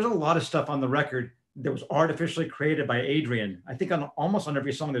 There's a lot of stuff on the record that was artificially created by Adrian. I think almost on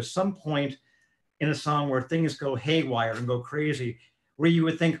every song, there's some point in a song where things go haywire and go crazy, where you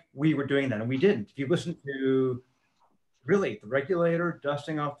would think we were doing that, and we didn't. If you listen to really The Regulator,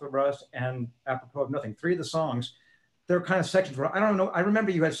 Dusting Off the Rust, and Apropos of Nothing, 3 of the songs, there are kind of sections where, I don't know, I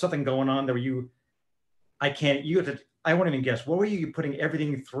remember you had something going on there where I won't even guess. What were you putting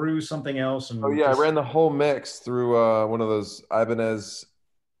everything through something else? And oh yeah, I ran the whole mix through one of those Ibanez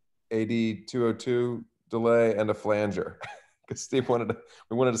AD202 delay and a flanger. Because Steve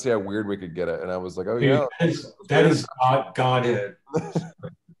we wanted to see how weird we could get it, and I was like, oh yeah, that is Godhead.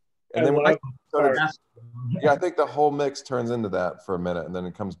 And then when I started, I think the whole mix turns into that for a minute, and then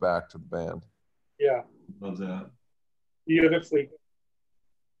it comes back to the band. Yeah, love that. Beautifully.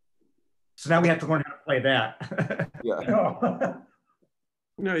 So now we have to learn how to play that. Yeah.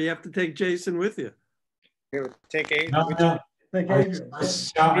 No, you have to take Jason with you. Here, take Adrian. No. Take Our Adrian.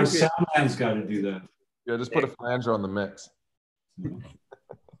 soundman's got to do that. Yeah, just put a flanger on the mix.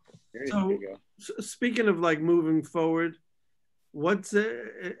 So, speaking of like moving forward, what's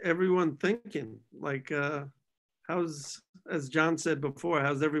everyone thinking? Like, how's, as John said before,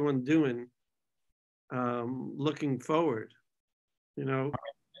 how's everyone doing? Looking forward, you know.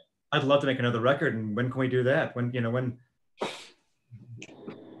 I'd love to make another record, and when can we do that? When, you know, when?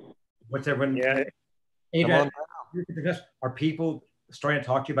 What's everyone? Yeah. Adrian, are people starting to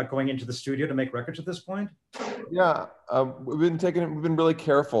talk to you about going into the studio to make records at this point? Yeah, we've been really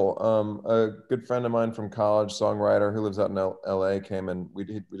careful. A good friend of mine from college, songwriter who lives out in LA, came and we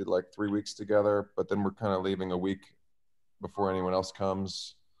did like 3 weeks together, but then we're kind of leaving a week before anyone else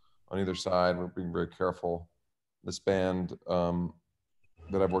comes on either side. We're being very careful. This band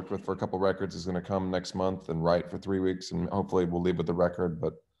that I've worked with for a couple records is going to come next month and write for 3 weeks, and hopefully we'll leave with the record.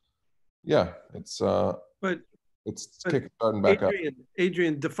 But yeah, it's kickstarting back up.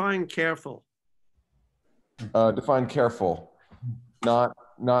 Adrian, define careful. Define careful, not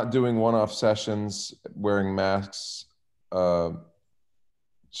doing one-off sessions, wearing masks,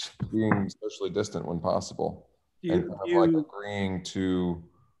 being socially distant when possible, and kind of like agreeing to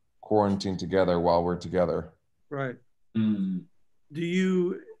quarantine together while we're together. Right. Mm. Do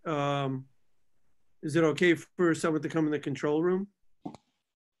you? Is it okay for someone to come in the control room?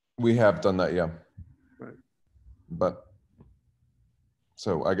 We have done that, yeah. Right. But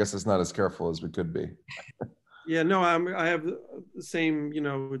So I guess it's not as careful as we could be. Yeah, no, I have the same,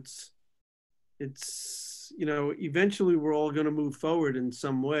 it's, eventually we're all going to move forward in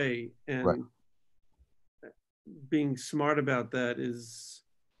some way. And Right. being smart about that is,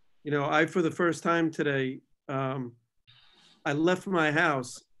 for the first time today, I left my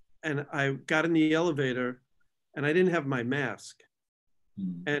house and I got in the elevator and I didn't have my mask.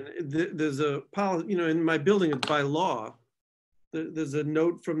 And there's a policy, in my building, it's by law. There's a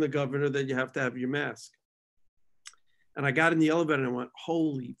note from the governor that you have to have your mask. And I got in the elevator and I went,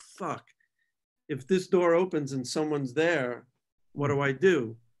 holy fuck. If this door opens and someone's there, what do I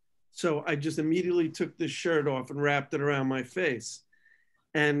do? So I just immediately took this shirt off and wrapped it around my face.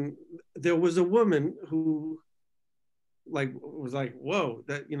 And there was a woman who was like, whoa,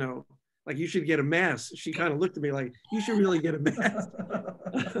 that, like you should get a mask. She kind of looked at me like, you should really get a mask.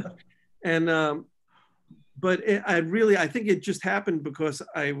 And, but I think it just happened because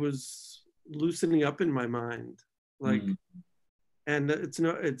I was loosening up in my mind. Like, and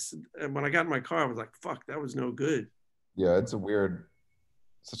when I got in my car, I was like, fuck, that was no good. Yeah, it's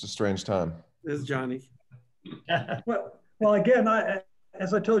such a strange time. There's Johnny. Well, again,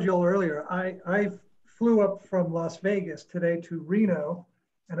 as I told you all earlier, I flew up from Las Vegas today to Reno,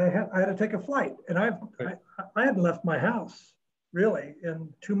 and I had to take a flight, and I hadn't left my house really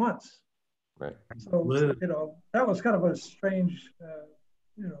in 2 months. Right. So that was kind of a strange,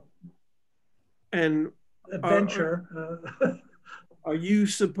 and adventure. Are you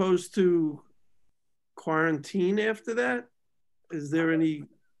supposed to quarantine after that? Is there any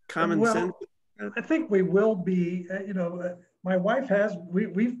common sense? I think we will be. My wife has.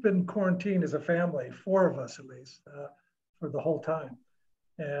 We've been quarantined as a family, 4 of us at least, for the whole time,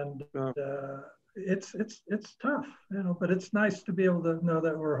 and it's tough, But it's nice to be able to know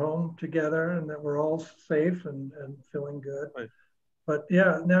that we're home together and that we're all safe and feeling good. Right. But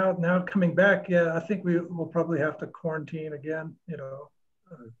yeah, now coming back, I think we will probably have to quarantine again,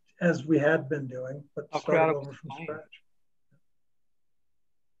 as we had been doing, but starting over from scratch.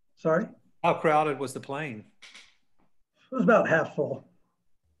 Sorry? How crowded was the plane? It was about half full.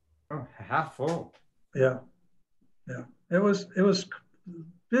 Oh, half full. Yeah. It was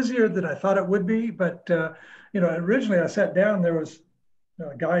busier than I thought it would be, but originally I sat down, there was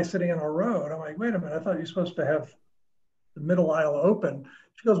a guy sitting in our row, and I'm like, wait a minute, I thought you're supposed to have the middle aisle open.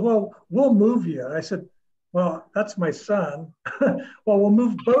 She goes, well, we'll move you. And I said, well, that's my son. Well, we'll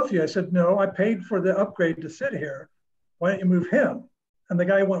move both of you. I said, no, I paid for the upgrade to sit here. Why don't you move him? And the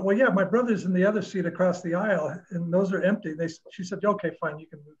guy went, well, yeah, my brother's in the other seat across the aisle, and those are empty. She said, okay, fine, you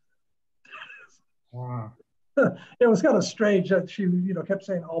can move. Wow. It was kind of strange that she, kept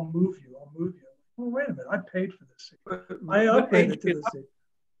saying, I'll move you. Well, wait a minute, I paid for this seat. I upgraded to this seat.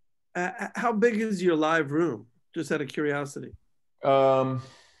 How big is your live room? Just out of curiosity. I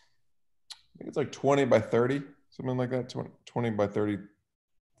think it's like 20 by 30, something like that. 20 by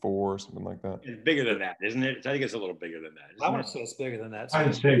 34, something like that. It's bigger than that, isn't it? I think it's a little bigger than that. I want to say it's bigger than that.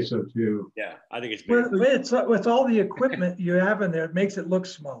 I'd say so too. Yeah, I think it's bigger. Well, it's all the equipment you have in there. It makes it look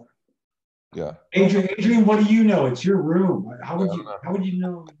smaller. Yeah. Adrian, what do you know? It's your room. How would you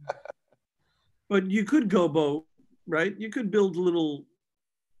know? But you could go right? You could build little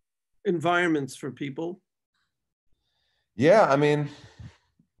environments for people. Yeah, I mean,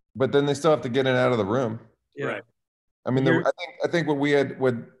 but then they still have to get in and out of the room. Yeah. Right. I mean, I think the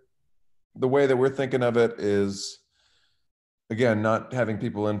way that we're thinking of it is, again, not having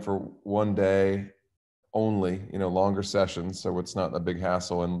people in for one day only, longer sessions, so it's not a big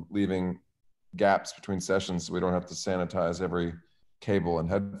hassle, and leaving gaps between sessions so we don't have to sanitize every cable and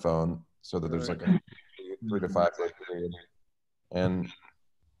headphone, so that there's like a 3 to 5 day period. And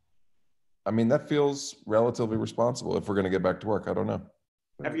I mean, that feels relatively responsible if we're going to get back to work. I don't know.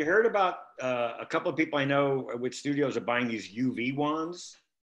 Have you heard about a couple of people I know with studios are buying these UV wands,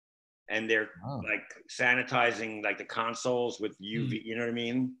 and they're like sanitizing like the consoles with UV, you know what I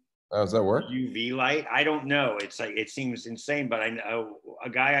mean? Oh, does that work? UV light? I don't know. It's like, it seems insane, but I know a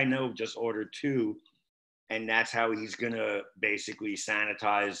guy I know just ordered 2, and that's how he's gonna basically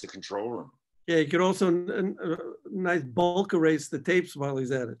sanitize the control room. Yeah, you could also nice bulk erase the tapes while he's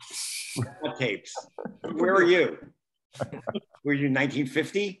at it. What tapes? Where are you? Were you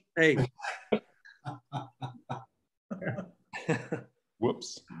 1950? Hey.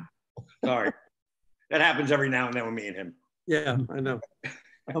 Whoops. Sorry. That happens every now and then with me and him. Yeah, I know.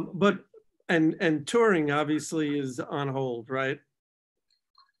 But and touring obviously is on hold, right?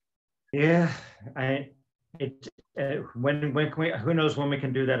 Yeah, when can we, who knows when we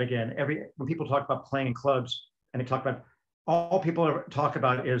can do that again? When people talk about playing in clubs, and they talk about, all people talk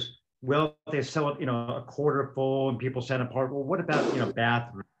about is well, they sell it, a quarter full and people stand apart. Well, what about,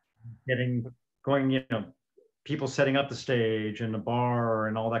 bathrooms, going, people setting up the stage and the bar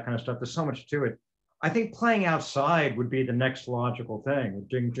and all that kind of stuff. There's so much to it. I think playing outside would be the next logical thing,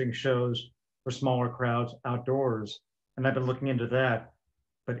 doing shows for smaller crowds outdoors. And I've been looking into that.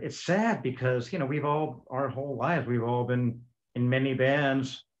 But it's sad because, our whole lives, we've all been in many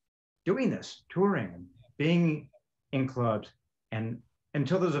bands doing this, touring, and being in clubs. And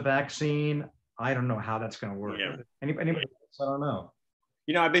until there's a vaccine, I don't know how that's going to work. Yeah. Anybody else? I don't know.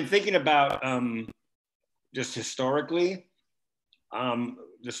 I've been thinking about just historically,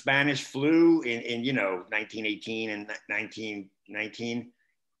 the Spanish flu in 1918 and 1919.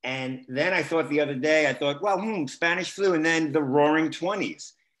 And then I thought the other day, well, Spanish flu, and then the Roaring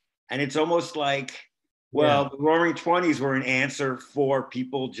 20s. And it's almost like, well, the Roaring 20s were an answer for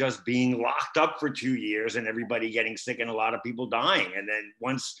people just being locked up for 2 years and everybody getting sick and a lot of people dying. And then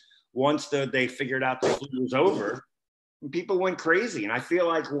once they figured out the flu was over, people went crazy. And I feel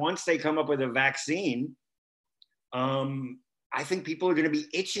like once they come up with a vaccine, I think people are going to be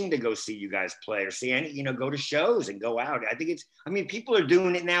itching to go see you guys play or see any, go to shows and go out. I think people are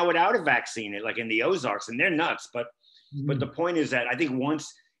doing it now without a vaccine, like in the Ozarks, and they're nuts. But the point is that I think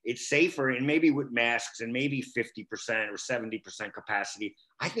once it's safer, and maybe with masks and maybe 50% or 70% capacity,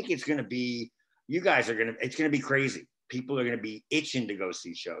 I think it's going to be, it's going to be crazy. People are going to be itching to go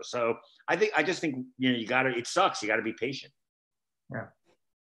see shows. So I just think, it sucks. You got to be patient. Yeah.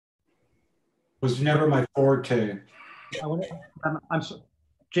 Was never my forte.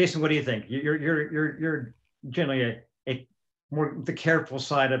 Jason, what do you think? You're generally a more the careful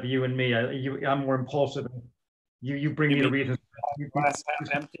side of you and me. I'm more impulsive. You bring me the reasons. Glass half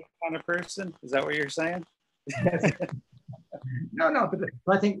empty kind of person. Is that what you're saying? No. But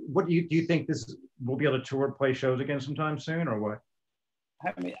I think, what do you think we'll be able to tour, play shows again sometime soon, or what?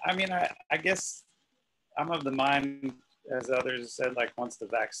 I guess I'm of the mind, as others said, like once the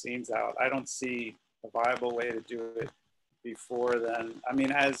vaccine's out, I don't see a viable way to do it before then.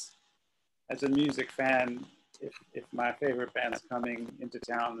 As a music fan, if my favorite band's coming into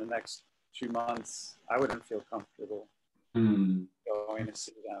town in the next 2 months, I wouldn't feel comfortable going to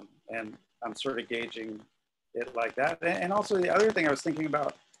see them. And I'm sort of gauging it like that. And also the other thing I was thinking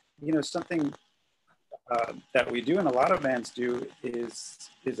about, something that we do and a lot of bands do is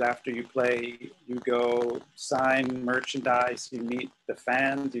after you play, you go sign merchandise, you meet the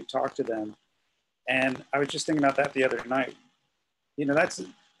fans, you talk to them. And I was just thinking about that the other night.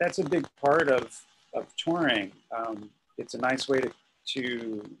 That's a big part of touring. It's a nice way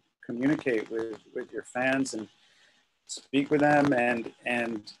to communicate with your fans and speak with them.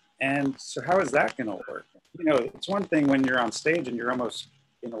 And so how is that going to work? It's one thing when you're on stage and you're almost,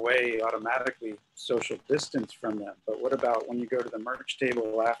 in a way, automatically social distance from them. But what about when you go to the merch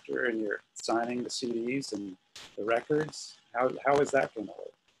table after and you're signing the CDs and the records? How is that going to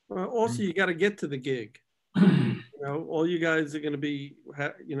work? Well, also, you got to get to the gig. All you guys are going to be,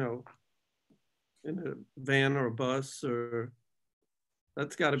 in a van or a bus, or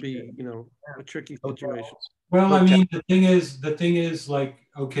that's got to be, a tricky situation. Well, the thing is, like,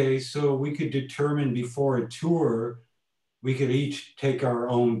 okay, so we could determine before a tour, we could each take our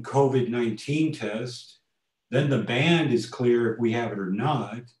own COVID-19 test. Then the band is clear if we have it or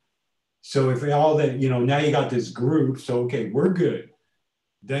not. So if all that, now you got this group, so okay, we're good.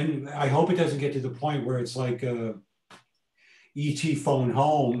 Then I hope it doesn't get to the point where it's like E.T. Phone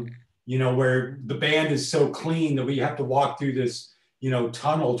Home, where the band is so clean that we have to walk through this,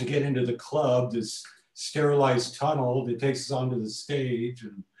 tunnel to get into the club, this sterilized tunnel that takes us onto the stage,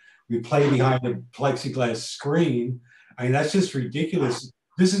 and we play behind a plexiglass screen. That's just ridiculous.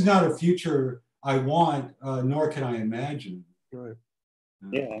 This is not a future I want, nor can I imagine. Right.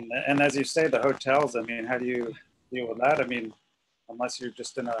 Yeah, and as you say, the hotels, how do you deal with that? Unless you're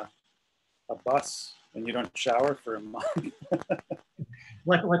just in a bus and you don't shower for a month.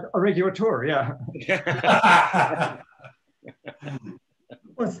 like a regular tour, yeah.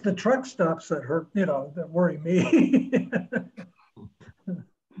 Well, it's the truck stops that hurt, that worry me.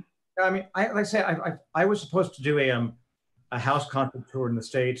 I was supposed to do a house concert tour in the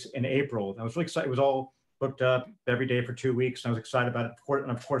States in April. I was really excited. It was all booked up every day for 2 weeks. And I was excited about it.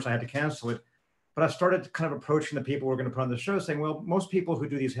 And of course, I had to cancel it. But I started kind of approaching the people who were going to put on the show saying, well, most people who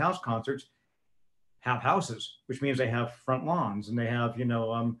do these house concerts have houses, which means they have front lawns and they have,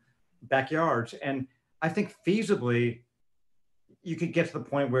 backyards. And I think feasibly, you could get to the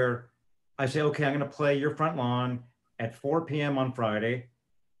point where I say, okay, I'm going to play your front lawn at 4 p.m. on Friday,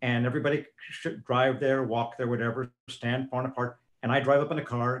 and everybody should drive there, walk there, whatever, stand far apart. And I drive up in a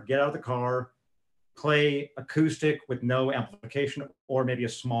car, get out of the car, play acoustic with no amplification, or maybe a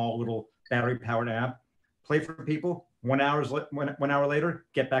small little battery powered amp, play for people. 1 hour later,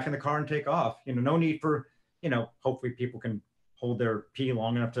 get back in the car and take off. You know, no need for, you know, hopefully people can hold their pee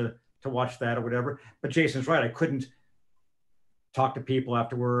long enough to watch that or whatever. But Jason's right. I couldn't talk to people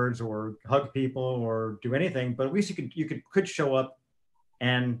afterwards or hug people or do anything, but at least you could show up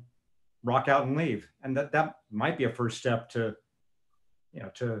and rock out and leave. And that might be a first step to, you know,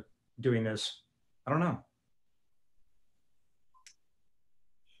 to doing this. I don't know.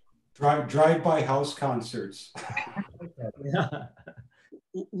 Drive-by house concerts. Yeah.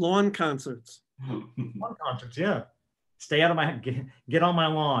 Lawn concerts. Lawn concerts, yeah. Stay out of my, get on my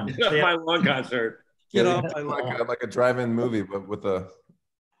lawn. Get on my lawn concert. Get off my lawn. Like a drive-in movie, but with a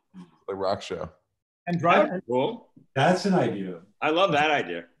rock show. And drive. Cool. That's an idea. I love that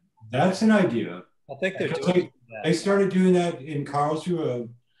idea. That's an idea. I think they're doing that. They started doing that in Karlsruhe,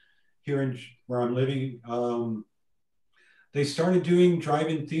 here in where I'm living. They started doing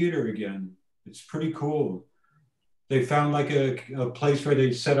drive-in theater again. It's pretty cool. They found like a place where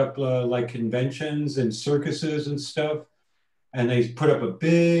they set up like conventions and circuses and stuff. And they put up a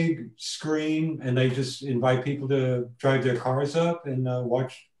big screen and they just invite people to drive their cars up and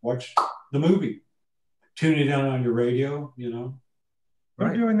watch the movie. Tune it down on your radio, you know.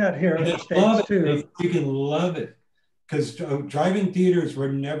 We're doing that here in the States too. They freaking love it. Because drive-in theaters were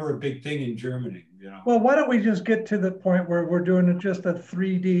never a big thing in Germany, you know. Well, why don't we just get to the point where we're doing just a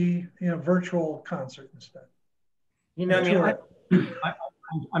 3D, you know, virtual concert instead? You know, I mean,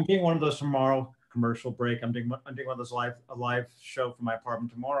 I'm doing one of those tomorrow. Commercial break. I'm doing one of those live show from my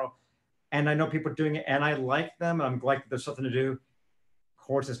apartment tomorrow, and I know people are doing it, and I like them. I'm glad that there's something to do. Of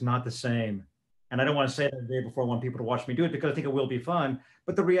course, it's not the same, and I don't want to say that the day before I want people to watch me do it because I think it will be fun.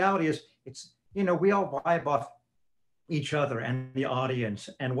 But the reality is, it's, you know, we all vibe off each other and the audience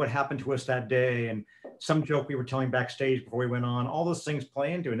and what happened to us that day and some joke we were telling backstage before we went on. All those things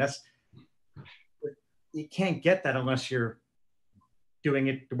play into it. And you can't get that unless you're doing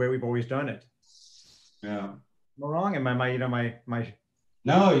it the way we've always done it. Yeah. Am I wrong? Am I, you know, my.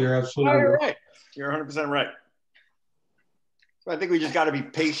 No, you're absolutely right. You're 100% right. So I think we just got to be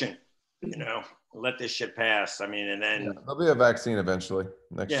patient, you know, let this shit pass. I mean, and then there'll be a vaccine eventually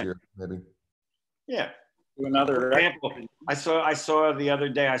next year, maybe. Yeah. Do another example. I saw the other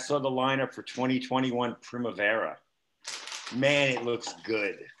day, I saw the lineup for 2021 Primavera. Man, it looks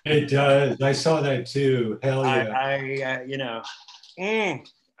good. It does. I saw that too. Hell yeah. I you know, I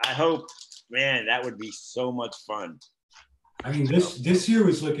hope, man, that would be so much fun. I mean, this year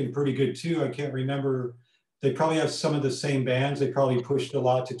was looking pretty good too. I can't remember. They probably have some of the same bands. They probably pushed a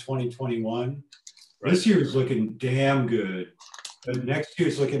lot to 2021. Right. This year is looking damn good. But next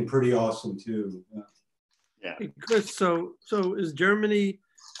year's looking pretty awesome too. Yeah. Hey, Chris, so is Germany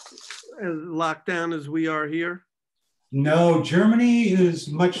as locked down as we are here? No, Germany is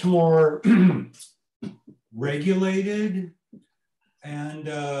much more regulated. And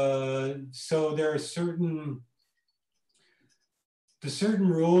so there are certain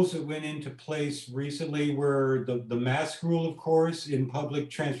rules that went into place recently were the mask rule, of course, in public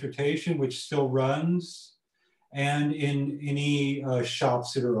transportation, which still runs, and in any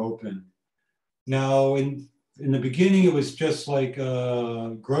shops that are open. Now, in the beginning, it was just like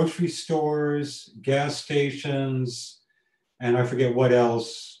grocery stores, gas stations, and I forget what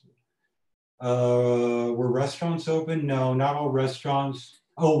else. Were restaurants open? No, not all restaurants.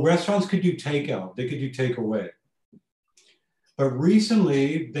 Oh, restaurants could do takeout. They could do takeaway. But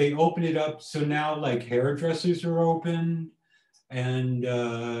recently, they opened it up. So now, like, hairdressers are open. And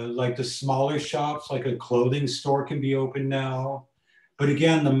like the smaller shops, like a clothing store can be open now. But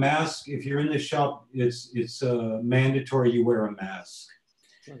again, the mask, if you're in the shop, it's mandatory you wear a mask.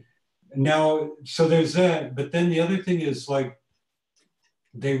 Right. Now, so there's that. But then the other thing is, like,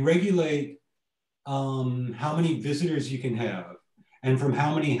 they regulate how many visitors you can have and from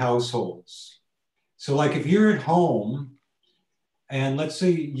how many households. So like if you're at home and let's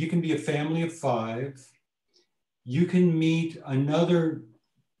say you can be a family of 5, you can meet another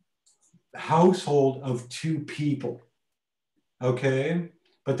household of 2 people, okay?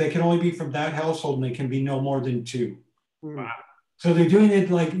 But they can only be from that household and they can be no more than 2. Wow. So they're doing it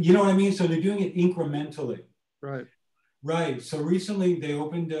like, you know what I mean? So they're doing it incrementally. Right. Right. So recently they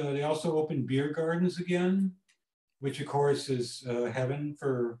opened, they also opened beer gardens again, which of course is heaven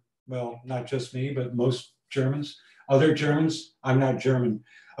for, well, not just me, but most Germans. Other Germans, I'm not German.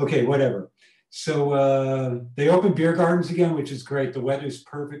 Okay, whatever. So they opened beer gardens again, which is great. The weather's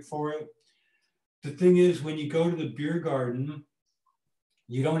perfect for it. The thing is, when you go to the beer garden,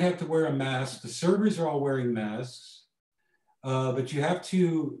 you don't have to wear a mask. The servers are all wearing masks. but you have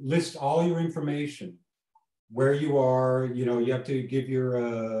to list all your information, where you are. You know, you have to give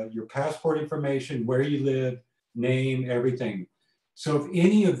your passport information, where you live, name, everything. So if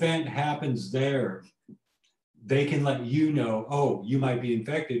any event happens there, they can let you know, oh, you might be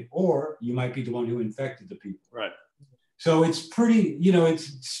infected, or you might be the one who infected the people. Right. So it's pretty, you know,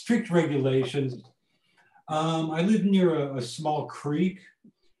 it's strict regulations. I live near a small creek,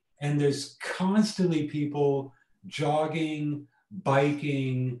 and there's constantly people jogging,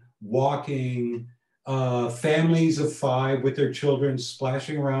 biking, walking, families of 5 with their children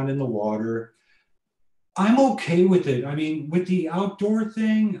splashing around in the water. I'm okay with it. I mean, with the outdoor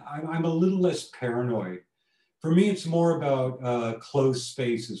thing, I'm a little less paranoid. For me, it's more about closed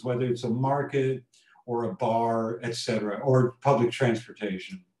spaces, whether it's a market or a bar, etc., or public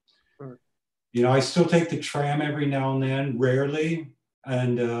transportation. Right. You know, I still take the tram every now and then, rarely,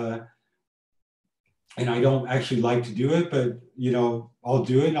 and I don't actually like to do it, but you know, I'll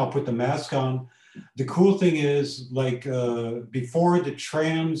do it and I'll put the mask on. The cool thing is, like before, the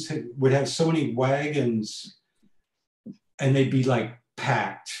trams would have so many wagons and they'd be like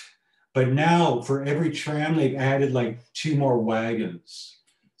packed. But now for every tram, they've added like 2 more wagons.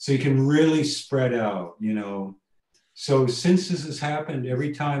 So you can really spread out, you know. So since this has happened,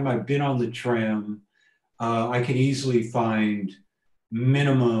 every time I've been on the tram, I can easily find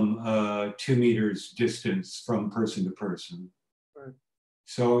minimum 2 meters distance from person to person. Right.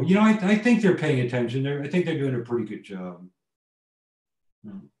 So, you know, I think they're paying attention. I think they're doing a pretty good job.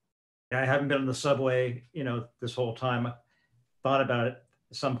 I haven't been on the subway, you know, this whole time. I thought about it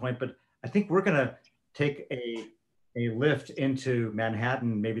at some point, but I think we're going to take a lift into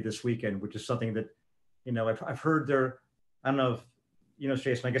Manhattan maybe this weekend, which is something that, you know, I've heard there. I don't know if, you know,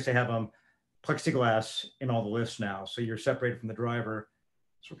 Jason, I guess they have plexiglass in all the lifts now, so you're separated from the driver.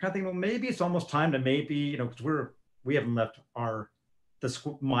 So we're kind of thinking, well, maybe it's almost time to maybe, you know, because we haven't left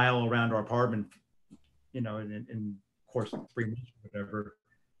the mile around our apartment, you know, in course 3 months or whatever.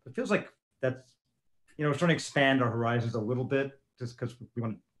 It feels like that's, you know, we're trying to expand our horizons a little bit just because we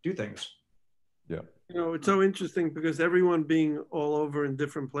want to do things. Yeah. You know, it's so interesting because everyone being all over in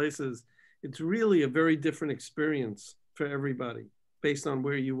different places, it's really a very different experience for everybody based on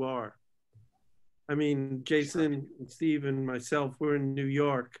where you are. I mean, Jason and Steve and myself, we're in New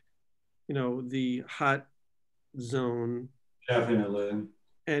York, you know, the hot zone. Definitely.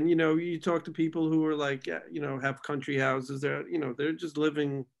 And, you know, you talk to people who are like, you know, have country houses. They're, you know, they're just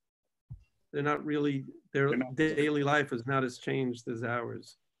living. They're not really, their daily life is not as changed as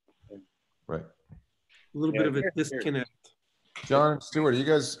ours. Right. A little bit of a disconnect. John, Stewart,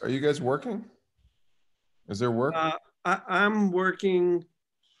 are you guys working? Is there work? I'm working,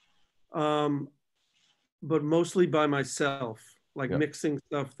 but mostly by myself, like mixing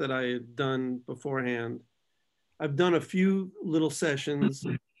stuff that I had done beforehand. I've done a few little sessions,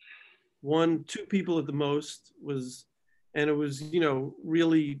 1, 2 people at the most and it was, you know,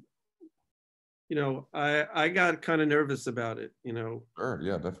 really, you know, I got kind of nervous about it, you know. Sure,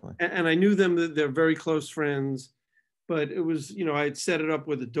 yeah, definitely. And I knew them, that they're very close friends, but it was, you know, I had set it up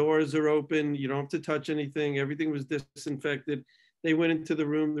where the doors are open. You don't have to touch anything. Everything was disinfected. They went into the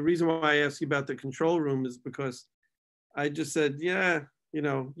room. The reason why I asked you about the control room is because I just said, yeah, you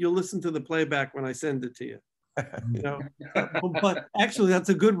know, you'll listen to the playback when I send it to you. You know, but actually that's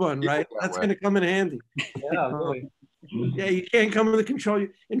a good one, right? That's going to come in handy. Yeah, really. Yeah, you can't come in the control.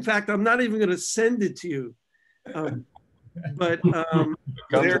 In fact, I'm not even going to send it to you. But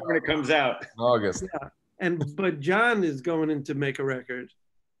there when it comes out. August. Yeah. But John is going in to make a record,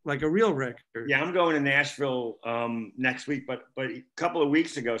 like a real record. Yeah, I'm going to Nashville next week, but a couple of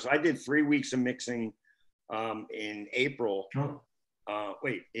weeks ago. So I did 3 weeks of mixing in April.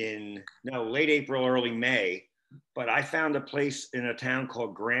 Late April, early May. But I found a place in a town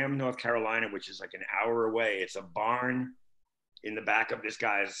called Graham, North Carolina, which is like an hour away. It's a barn in the back of this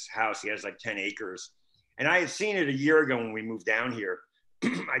guy's house. He has like 10 acres. And I had seen it a year ago when we moved down here.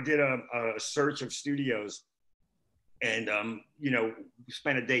 I did a search of studios and, you know,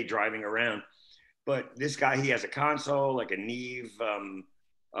 spent a day driving around. But this guy, he has a console, like a Neve,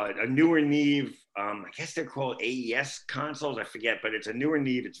 a newer Neve. I guess they're called AES consoles. I forget, but it's a newer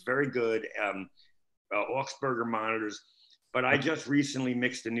Neve. It's very good. Augsburger monitors, but I just recently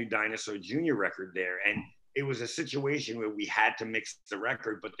mixed a new Dinosaur Jr. record there, and it was a situation where we had to mix the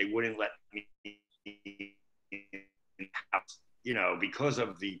record, but they wouldn't let me, you know, because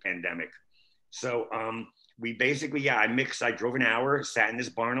of the pandemic. So we basically, I drove an hour, sat in this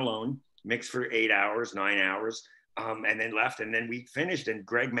barn alone, mixed for 8 hours, 9 hours, and then left, and then we finished, and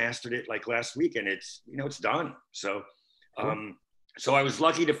Greg mastered it like last week, and it's, you know, it's done. So. So I was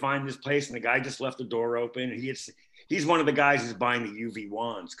lucky to find this place, and the guy just left the door open. he's one of the guys who's buying the UV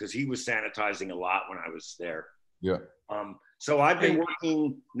wands because he was sanitizing a lot when I was there. Yeah. So I've been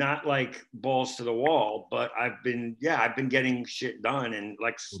working not like balls to the wall, but I've been getting shit done. And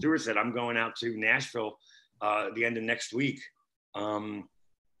like Stuart said, I'm going out to Nashville the end of next week. I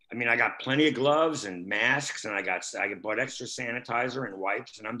mean, I got plenty of gloves and masks, and I bought extra sanitizer and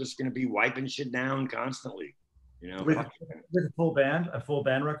wipes, and I'm just going to be wiping shit down constantly, you know. With a full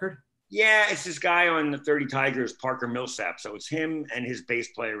band record? Yeah, it's this guy on the 30 Tigers, Parker Millsap. So it's him and his bass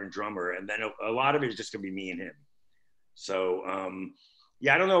player and drummer, and then a lot of it is just going to be me and him. So,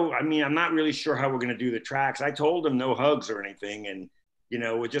 yeah, I don't know. I mean, I'm not really sure how we're going to do the tracks. I told him no hugs or anything, and, you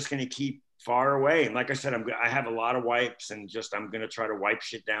know, we're just going to keep far away. And like I said, I have a lot of wipes, and I'm going to try to wipe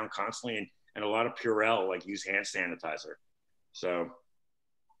shit down constantly, and a lot of Purell, like use hand sanitizer. So.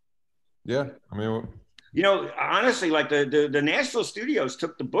 Yeah, I mean. You know, honestly, like the Nashville studios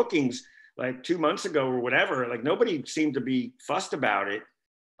took the bookings like 2 months ago or whatever. Like nobody seemed to be fussed about it.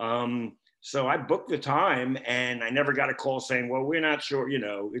 So I booked the time, and I never got a call saying, well, we're not sure, you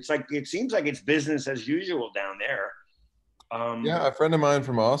know. It's like, it seems like it's business as usual down there. Yeah, a friend of mine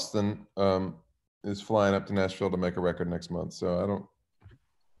from Austin is flying up to Nashville to make a record next month. So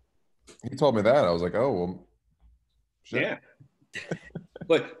he told me that. I was like, oh, well, shit. Yeah.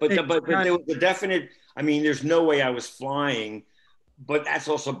 but there was a definite, I mean, there's no way I was flying, but that's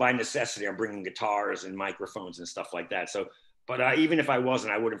also by necessity. I'm bringing guitars and microphones and stuff like that. So, but even if I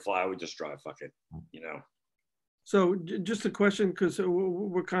wasn't, I wouldn't fly. I would just drive. Fuck it, you know. So just a question, because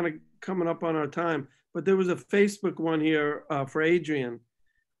we're kind of coming up on our time, but there was a Facebook one here for Adrian.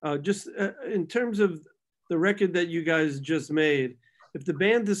 Just in terms of the record that you guys just made, if the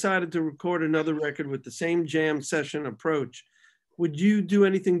band decided to record another record with the same jam session approach, would you do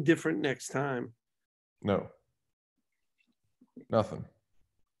anything different next time? No. Nothing.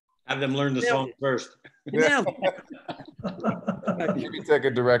 Have them learn the song first. Yeah. You can take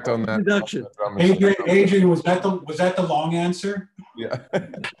a direct on that. Introduction. Adrian, was that the long answer? Yeah.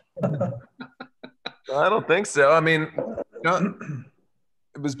 I don't think so. I mean,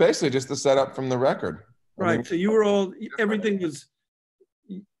 it was basically just the setup from the record. Right. I mean, so you were all, everything was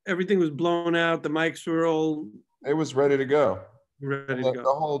blown out. The mics were all. It was ready to go. Ready to go. The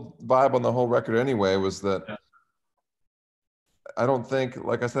whole vibe on the whole record anyway was that I don't think,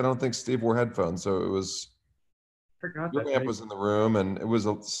 like I said, I don't think Steve wore headphones. So it was, your amp was in the room, and it was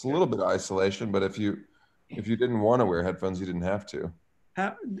a little bit of isolation, but if you didn't want to wear headphones, you didn't have to.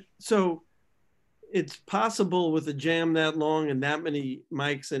 So it's possible with a jam that long and that many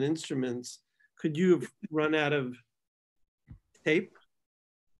mics and instruments, could you have run out of tape?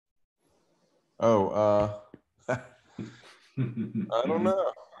 Oh, I don't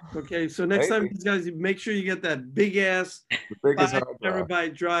know. Okay, so next time, these guys, make sure you get that big ass 5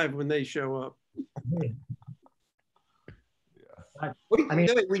 terabyte drive when they show up.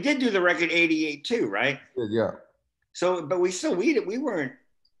 We did do the record 88 too, right? Yeah. So, but we weren't.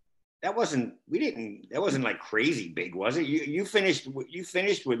 That wasn't like crazy big, was it? You finished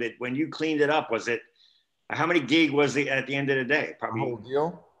with it when you cleaned it up. Was it? How many gig was it at the end of the day? Probably. The whole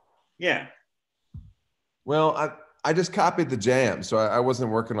deal? Yeah. Well, I just copied the jam, so I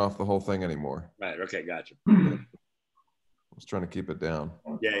wasn't working off the whole thing anymore. Right. Okay. Gotcha. I was trying to keep it down.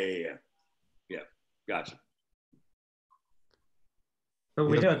 Yeah. Gotcha.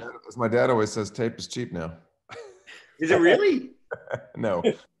 So as my dad always says, tape is cheap now. Is it really? No,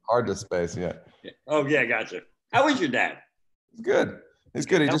 hard to space. Yeah. Oh yeah, gotcha. How is your dad? He's good. He's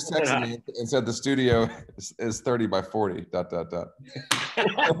good. He just texted me and said the studio is 30 by 40. ...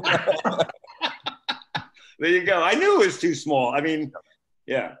 There you go. I knew it was too small. I mean,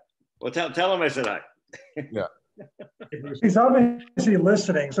 yeah. Well, tell him I said hi. Yeah. He's obviously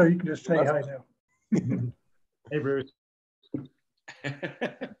listening, so you can just say hi now. Hey, Bruce.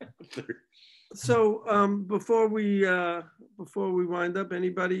 So before we wind up,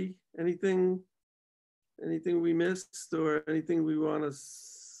 anything we missed or anything we want to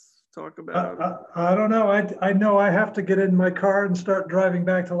talk about? I don't know. I know I have to get in my car and start driving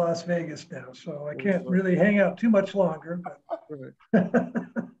back to Las Vegas now, so I can't really hang out too much longer. But.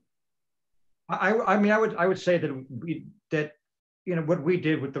 I mean, I would say that what we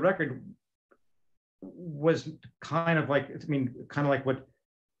did with the record was kind of like what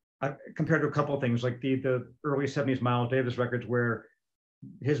compared to a couple of things like the early 70s Miles Davis records, where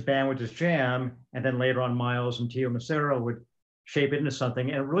his band would just jam, and then later on Miles and Tio Macero would shape it into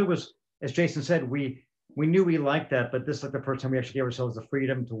something. And it really was, as Jason said, we knew we liked that, but this is like the first time we actually gave ourselves the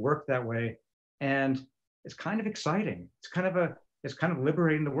freedom to work that way. And it's kind of exciting. It's kind of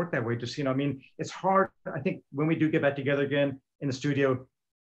liberating to work that way. Just, I mean, it's hard. I think when we do get back together again in the studio,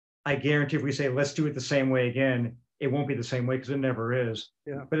 I guarantee if we say, let's do it the same way again, it won't be the same way because it never is.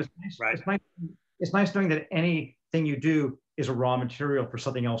 Yeah. But it's nice, Right. it's nice knowing that anything you do is a raw material for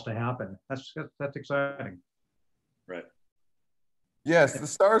something else to happen. That's exciting. Right. Yes, the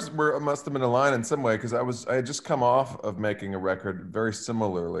stars must have been aligned in some way because I had just come off of making a record very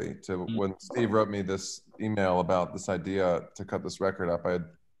similarly to when Steve wrote me this email about this idea to cut this record up. I had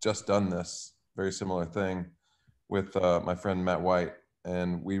just done this very similar thing with my friend Matt White,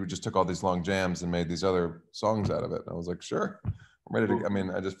 and we just took all these long jams and made these other songs out of it. And I was like, sure, I'm ready to. I mean,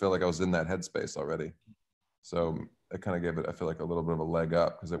 I just feel like I was in that headspace already, so it kind of gave it, I feel like, a little bit of a leg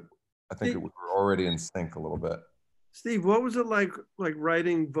up because I think we were already in sync a little bit. Steve, what was it like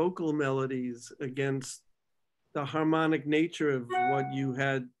writing vocal melodies against the harmonic nature of what you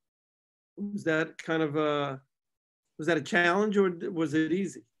had? Was that kind of was that a challenge or was it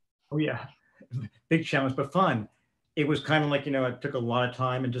easy? Oh yeah, big challenge, but fun. It was kind of like, it took a lot of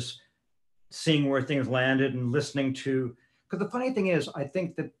time and just seeing where things landed and listening to, because the funny thing is, I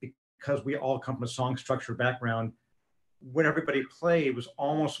think that because we all come from a song structure background, when everybody played was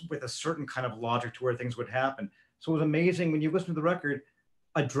almost with a certain kind of logic to where things would happen. So it was amazing when you listen to the record,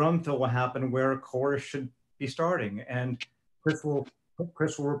 a drum fill will happen where a chorus should be starting. And Chris will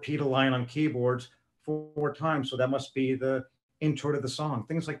repeat a line on keyboards 4 times. So that must be the intro to the song,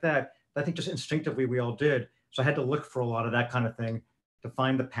 things like that. I think just instinctively we all did. So I had to look for a lot of that kind of thing to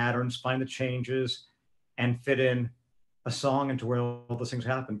find the patterns, find the changes, and fit in a song into where all those things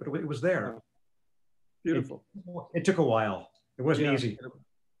happen. But it was there. Beautiful. It took a while. It wasn't easy.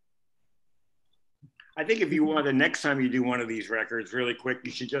 I think if you want, the next time you do one of these records, really quick,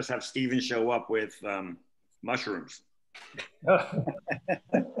 you should just have Steven show up with mushrooms. And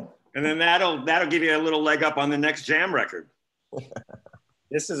then that'll give you a little leg up on the next jam record.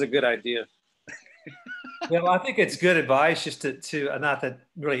 This is a good idea. Well, I think it's good advice just to not that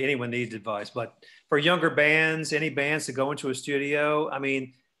really anyone needs advice, but for younger bands, any bands to go into a studio, I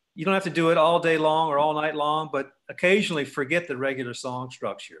mean, you don't have to do it all day long or all night long, but occasionally forget the regular song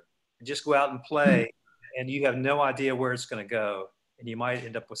structure and just go out and play, and you have no idea where it's going to go, and you might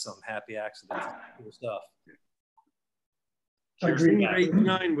end up with some happy accidents and cool stuff. Bring your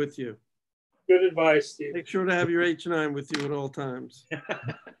H9 with you. Good advice, Steve. Make sure to have your H9 with you at all times.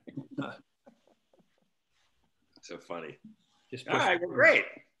 So funny. Just all right, well, great.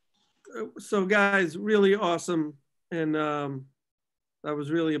 So guys, really awesome. And that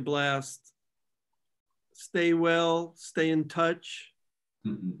was really a blast. Stay well, stay in touch.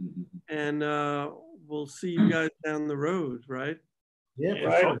 And we'll see you guys down the road, right? Yeah,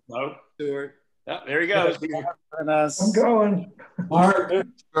 right. Sure. Oh, there he goes. I'm going. Mark,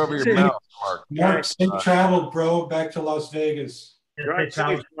 over your mouth, Mark. Mark, safe travel, bro, back to Las Vegas. Right,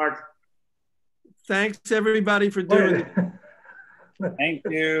 safe, Mark. Thanks everybody for doing it. Thank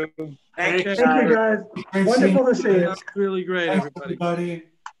you. Thank you, guys. Wonderful to see you. That's really great, everybody.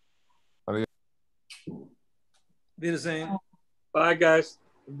 Wiedersehen. Bye, guys.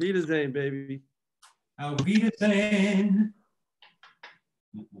 Wiedersehen, baby. Auf Wiedersehen.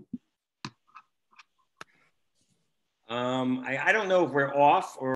 I don't know if we're off or